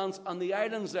coastlands and the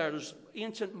islands there's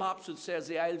ancient maps that says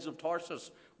the Isles of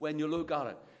Tarsus when you look at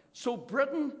it. So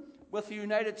Britain with the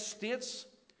United States,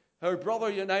 her brother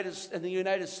in the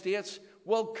United States,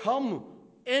 will come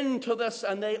into this,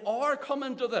 and they are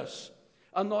coming to this.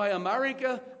 And now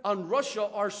America and Russia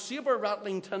are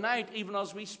saber-rattling tonight, even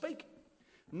as we speak.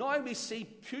 Now we see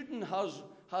Putin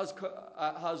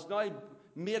has now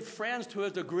made friends to a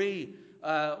degree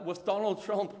with Donald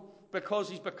Trump because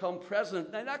he's become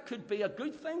president. Now that could be a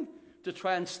good thing to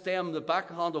try and stem the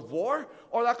backhand of war,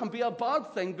 or that can be a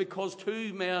bad thing because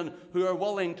two men who are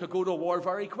willing to go to war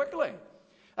very quickly.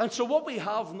 And so what we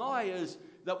have now is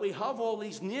that we have all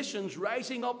these nations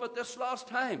rising up at this last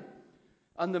time.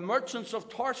 And the merchants of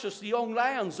Tarshish, the young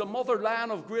lions, the mother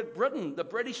lion of Great Britain, the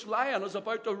British lion is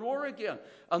about to roar again.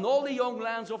 And all the young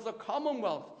lions of the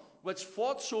Commonwealth, which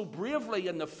fought so bravely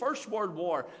in the First World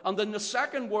War and in the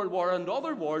Second World War and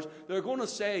other wars, they're going to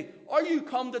say, are you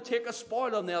come to take a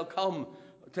spoil? And they'll come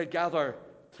together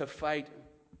to fight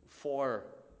for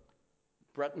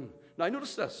Britain. Now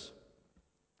notice this.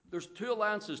 There's two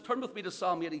alliances. Turn with me to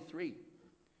Psalm 83.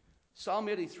 Psalm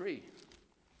 83.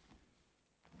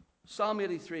 Psalm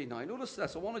 83. Now, notice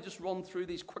this. I want to just run through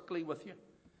these quickly with you.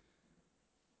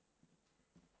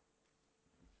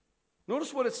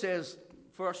 Notice what it says,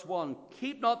 verse 1.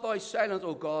 Keep not thy silent,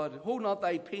 O God, hold not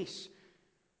thy peace,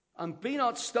 and be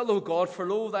not still, O God, for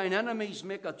lo, thine enemies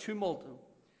make a tumult,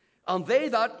 and they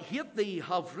that hate thee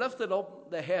have lifted up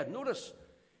the head. Notice,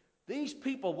 these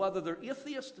people, whether they're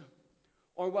atheists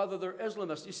or whether they're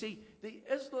Islamists, you see,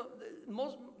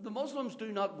 the Muslims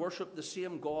do not worship the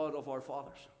same God of our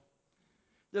fathers.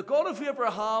 The God of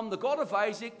Abraham, the God of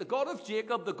Isaac, the God of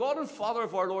Jacob, the God and Father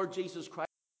of our Lord Jesus Christ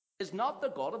is not the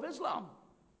God of Islam.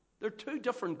 They're two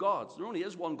different gods. There only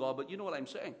is one God, but you know what I'm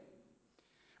saying.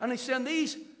 And he's saying,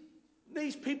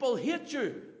 these people hate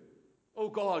you, O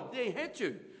God, they hate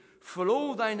you. For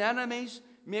lo, thine enemies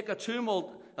make a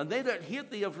tumult, and they that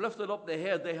hate thee have lifted up the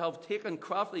head. They have taken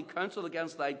crafty counsel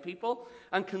against thy people,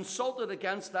 and consulted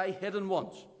against thy hidden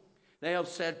ones. They have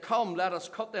said, come, let us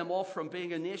cut them off from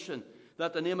being a nation,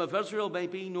 that the name of Israel may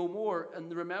be no more in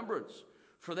the remembrance.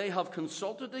 For they have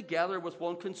consulted together with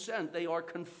one consent. They are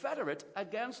confederate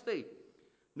against thee.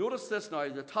 Notice this now,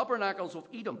 the tabernacles of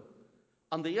Edom,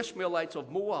 and the Ishmaelites of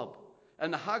Moab,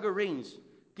 and the Hagarenes,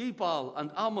 Gebal,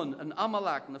 and Ammon, and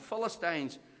Amalek, and the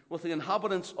Philistines, with the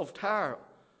inhabitants of Tyre.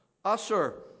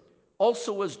 Asher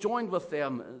also is joined with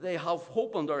them. They have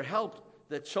opened or helped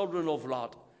the children of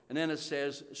Lot. And then it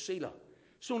says, Selah.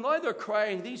 So now they're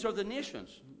crying, these are the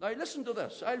nations. Now listen to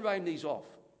this. I'll rhyme these off.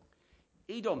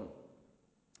 Edom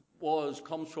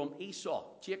comes from Esau,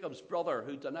 Jacob's brother,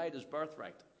 who denied his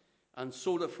birthright and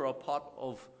sold it for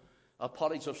a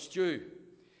pottage of stew.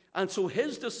 And so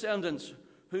his descendants,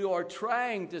 who are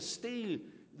trying to steal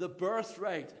the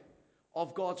birthright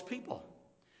of God's people.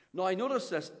 Now I notice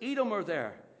this. Edom are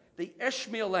there. The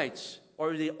Ishmaelites,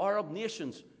 or the Arab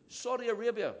nations, Saudi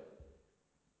Arabia.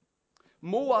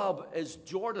 Moab is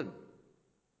Jordan.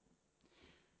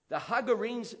 The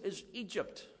Hagarenes is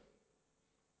Egypt,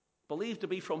 believed to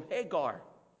be from Hagar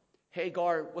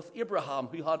with Abraham,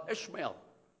 who had Ishmael.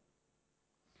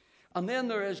 And then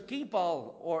there is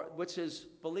Gebal, which is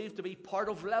believed to be part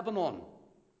of Lebanon.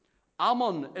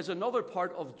 Ammon is another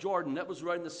part of Jordan. It was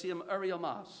around the same area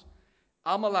mass.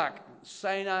 Amalek,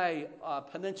 Sinai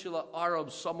Peninsula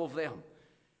Arabs, some of them.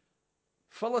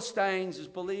 Philistines is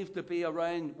believed to be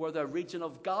around where the region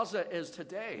of Gaza is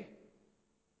today.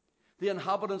 The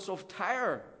inhabitants of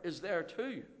Tyre is there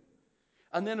too.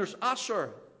 And then there's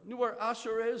Ashur. You know where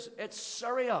Ashur is? It's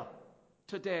Syria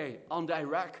today and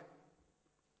Iraq.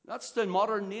 That's the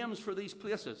modern names for these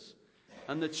places.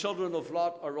 And the children of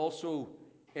Lot are also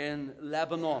in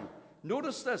Lebanon.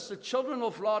 Notice this, the children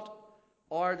of Lot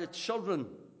are the children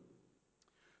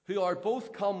who are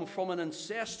both come from an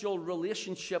ancestral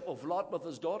relationship of Lot with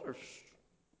his daughters.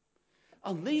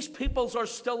 And these peoples are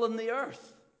still in the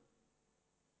earth.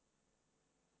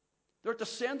 They're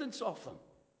descendants of them.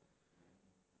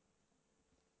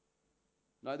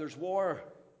 Now there's war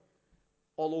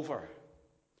all over.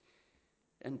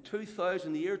 In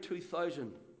 2000, the year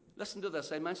 2000, listen to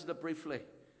this, I mentioned it briefly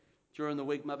during the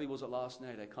week, maybe was it last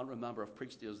night, I can't remember, I've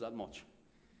preached to you that much.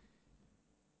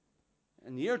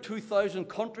 In the year 2000,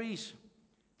 countries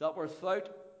that were without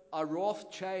a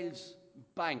Rothschild's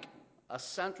bank, a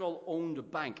central-owned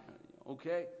bank,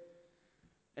 okay?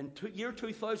 In year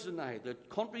 2000 now, the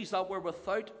countries that were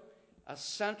without a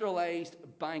centralized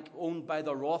bank owned by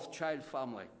the Rothschild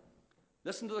family.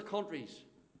 Listen to the countries.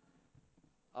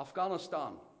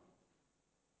 Afghanistan,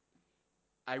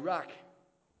 Iraq,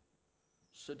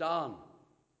 Sudan,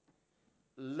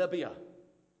 Libya,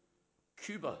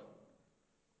 Cuba,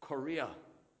 Korea,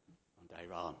 and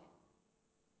Iran.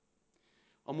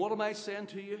 And what am I saying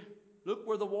to you? Look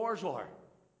where the wars are.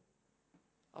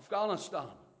 Afghanistan,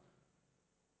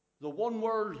 the one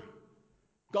world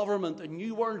government, the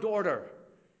new world order,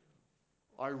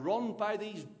 are run by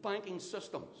these banking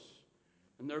systems.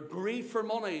 And their greed for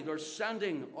money,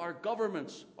 our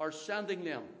governments are sending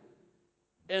them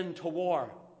into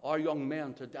war, our young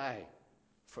men to die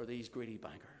for these greedy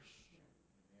bankers.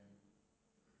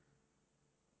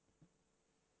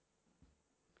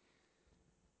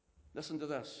 Listen to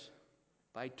this.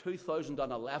 By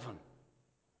 2011,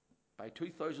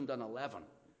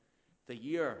 the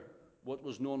year what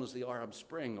was known as the Arab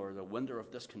Spring or the Winter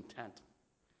of Discontent,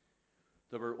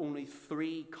 there were only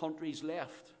 3 countries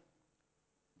left.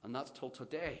 And that's till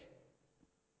today.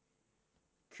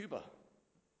 Cuba.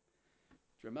 Do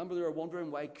you remember they were wondering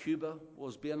why Cuba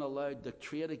was being allowed to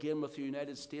trade again with the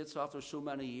United States after so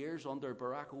many years under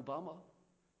Barack Obama?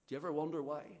 Do you ever wonder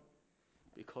why?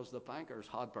 Because the bankers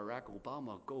had Barack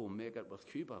Obama go and make it with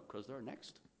Cuba because they're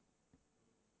next.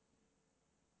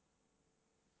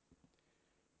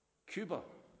 Cuba.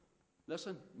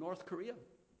 Listen, North Korea.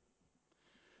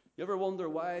 You ever wonder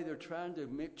why they're trying to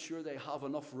make sure they have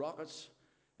enough rockets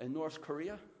in North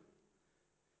Korea?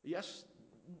 Yes,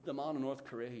 the man in North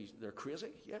Korea, they're crazy.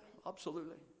 Yeah,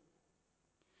 absolutely.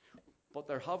 But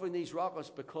they're having these rockets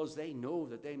because they know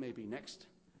that they may be next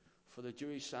for the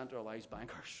Jewish centralized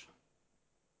bankers,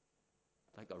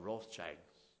 like the Rothschilds,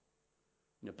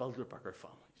 and the Bilderberger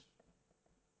families,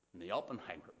 and the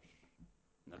Oppenheimers,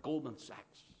 and the Goldman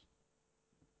Sachs.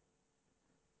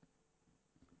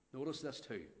 Notice this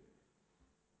too.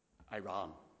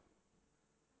 Iran.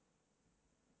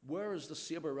 Where is the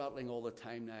saber rattling all the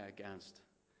time now against?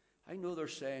 I know they're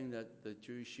saying that the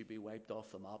Jews should be wiped off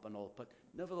the map and all, but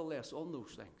nevertheless, on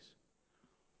those things,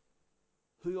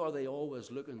 who are they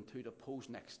always looking to pose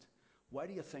next? Why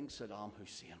do you think Saddam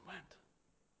Hussein went?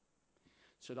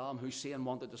 Saddam Hussein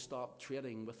wanted to stop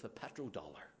trading with the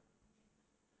petrodollar,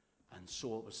 and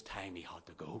so it was time he had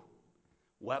to go.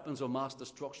 Weapons of mass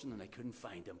destruction, and they couldn't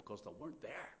find him because they weren't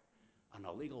there. An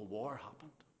illegal war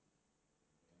happened.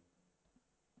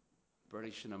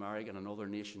 British and American and other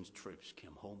nations' troops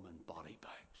came home in body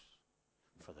bags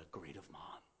for the greed of man.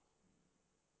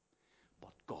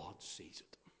 But God sees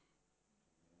it.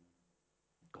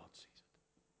 God sees it.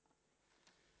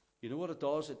 You know what it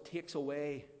does? It takes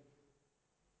away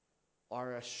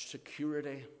our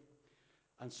security,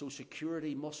 and so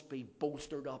security must be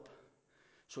bolstered up.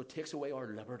 So it takes away our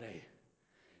liberty.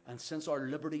 And since our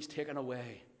liberty is taken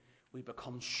away, we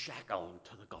become shackled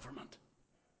to the government.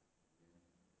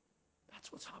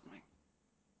 That's what's happening.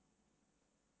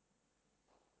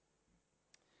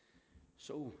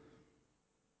 So,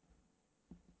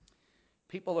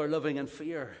 people are living in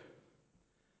fear.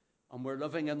 And we're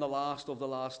living in the last of the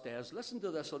last days. Listen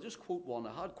to this. I'll just quote one.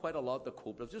 I had quite a lot to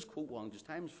quote, but I'll just quote one because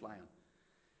time's flying.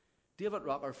 David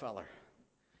Rockefeller.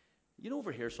 You know,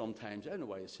 over here sometimes, I don't know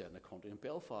why you say it in the country, in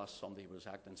Belfast somebody was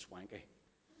acting swanky.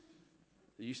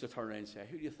 They used to turn around and say,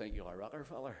 "Who do you think you are,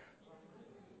 Rockefeller?"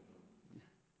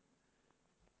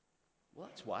 Well,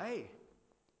 that's why.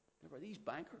 There were these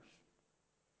bankers,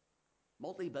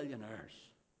 multi-billionaires,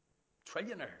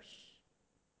 trillionaires.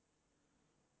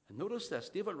 And notice this,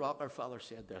 David Rockefeller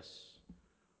said this: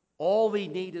 all we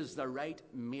need is the right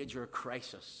major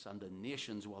crisis, and the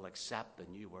nations will accept the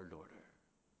New World Order.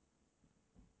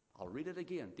 I'll read it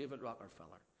again, David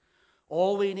Rockefeller.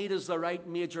 All we need is the right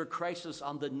major crisis,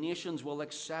 and the nations will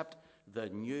accept the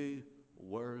New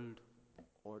World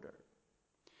Order.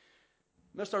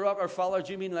 Mr. Rockefeller,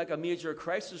 do you mean like a major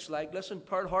crisis like, listen,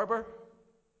 Pearl Harbor?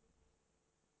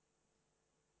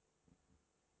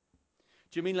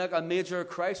 Do you mean like a major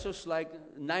crisis like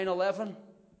 9/11?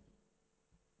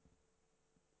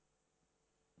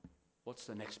 What's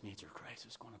the next major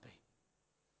crisis going to be?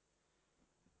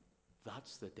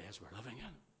 That's the days we're living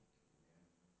in.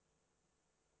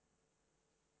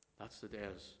 That's the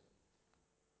days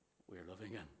we're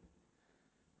living in.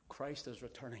 Christ is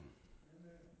returning.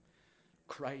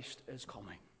 Christ is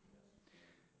coming.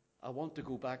 I want to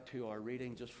go back to our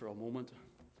reading just for a moment.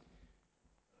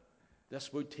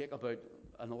 This would take about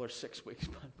another 6 weeks,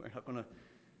 but we're not going to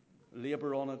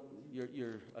labor on it.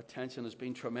 Your attention has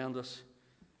been tremendous.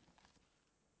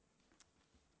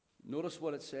 Notice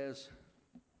what it says.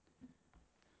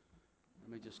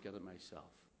 Let me just get it myself.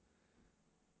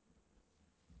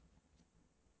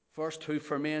 Verse 2,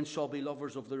 for men shall be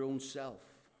lovers of their own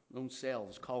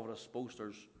selves, covetous,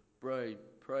 boasters,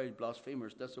 proud,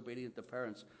 blasphemers, disobedient to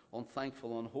parents,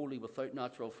 unthankful, unholy, without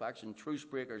natural affection, truce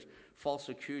breakers, false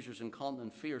accusers,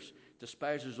 incontinent, fierce,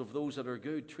 despisers of those that are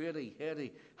good, treaty,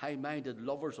 heady, high-minded,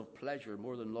 lovers of pleasure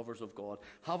more than lovers of God,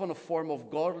 having a form of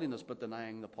godliness but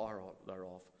denying the power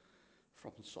thereof.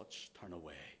 From such turn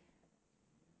away.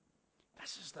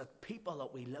 This is the people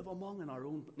that we live among in our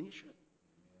own nation.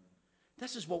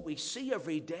 This is what we see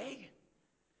every day.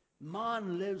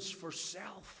 Man lives for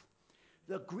self.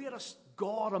 The greatest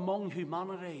God among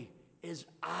humanity is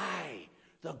I,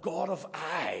 the God of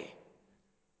I.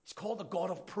 He's called the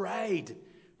God of pride,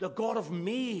 the God of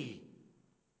me.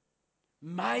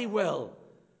 My will,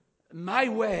 my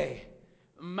way,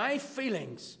 my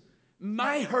feelings,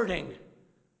 my hurting,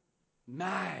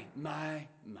 my.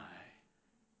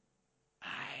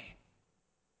 I.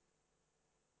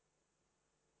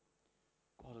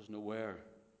 God is nowhere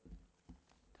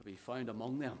to be found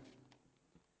among them.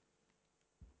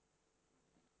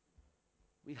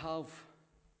 We have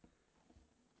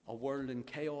a world in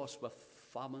chaos with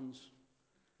famines,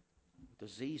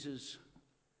 diseases,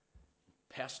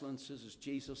 pestilences, as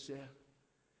Jesus said,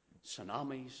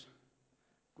 tsunamis,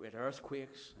 great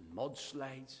earthquakes and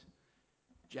mudslides,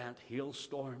 giant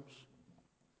hailstorms,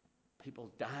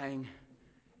 people dying,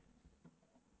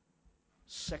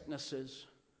 sicknesses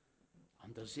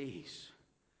and disease.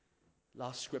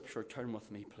 Last scripture, turn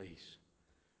with me please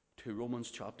to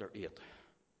Romans chapter 8.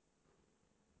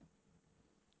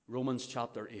 Romans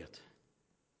chapter 8.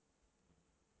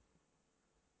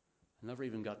 I never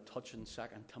even got touching 2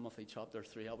 Timothy chapter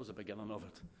 3. That was the beginning of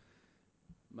it.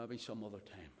 Maybe some other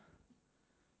time.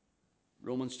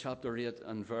 Romans chapter 8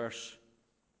 and verse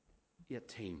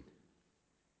 18. He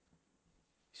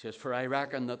says, for I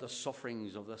reckon that the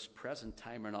sufferings of this present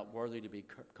time are not worthy to be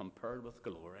compared with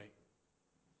glory,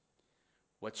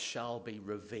 which shall be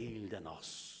revealed in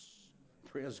us.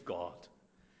 Praise God.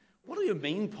 What do you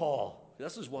mean, Paul?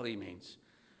 This is what he means.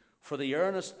 For the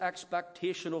earnest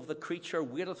expectation of the creature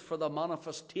waiteth for the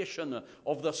manifestation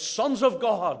of the sons of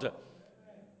God.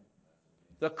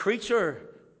 The creature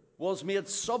was made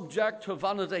subject to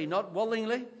vanity, not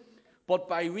willingly, but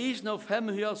by reason of him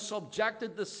who has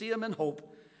subjected the same in hope,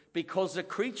 because the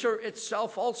creature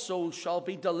itself also shall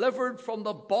be delivered from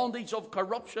the bondage of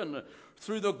corruption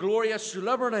through the glorious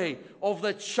liberty of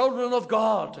the children of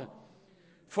God.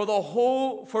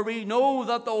 For we know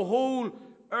that the whole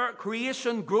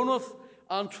creation groaneth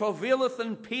and travaileth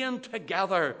in pain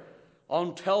together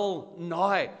until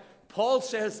now. Paul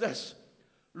says this,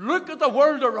 look at the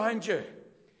world around you.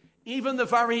 Even the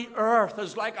very earth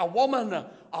is like a woman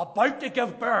about to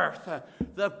give birth.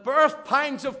 The birth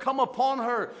pangs have come upon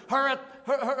her.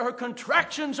 Her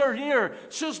contractions are here.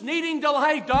 She's needing to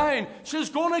lie down. She's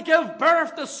going to give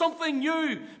birth to something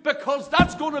new, because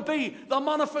that's going to be the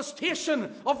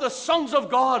manifestation of the sons of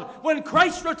God when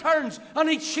Christ returns and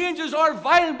he changes our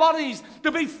vile bodies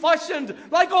to be fashioned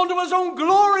like unto his own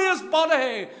glorious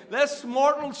body. This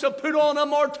mortal shall put on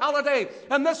immortality,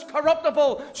 and this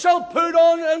corruptible shall put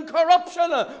on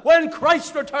incorruption when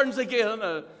Christ returns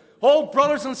again. Oh,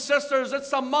 brothers and sisters,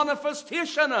 it's a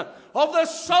manifestation of the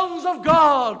sons of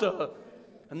God.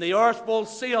 And the earth will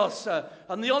see us,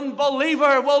 and the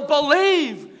unbeliever will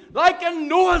believe, like in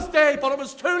Noah's day, but it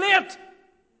was too late.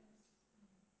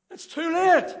 It's too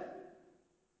late.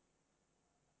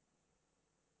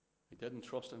 didn't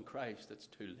trust in Christ, it's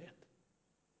too late.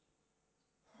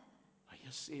 Are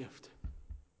you saved?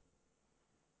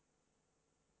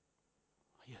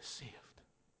 Are you saved?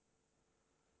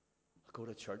 I go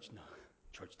to church? No,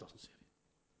 church doesn't save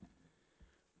you.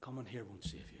 Coming here won't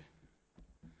save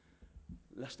you.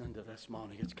 Listening to this man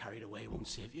who gets carried away won't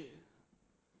save you.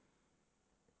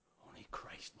 Only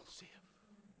Christ will save.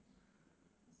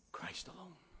 Christ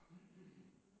alone.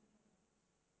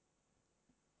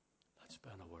 Let's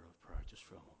spend a word of prayer just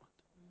for a moment.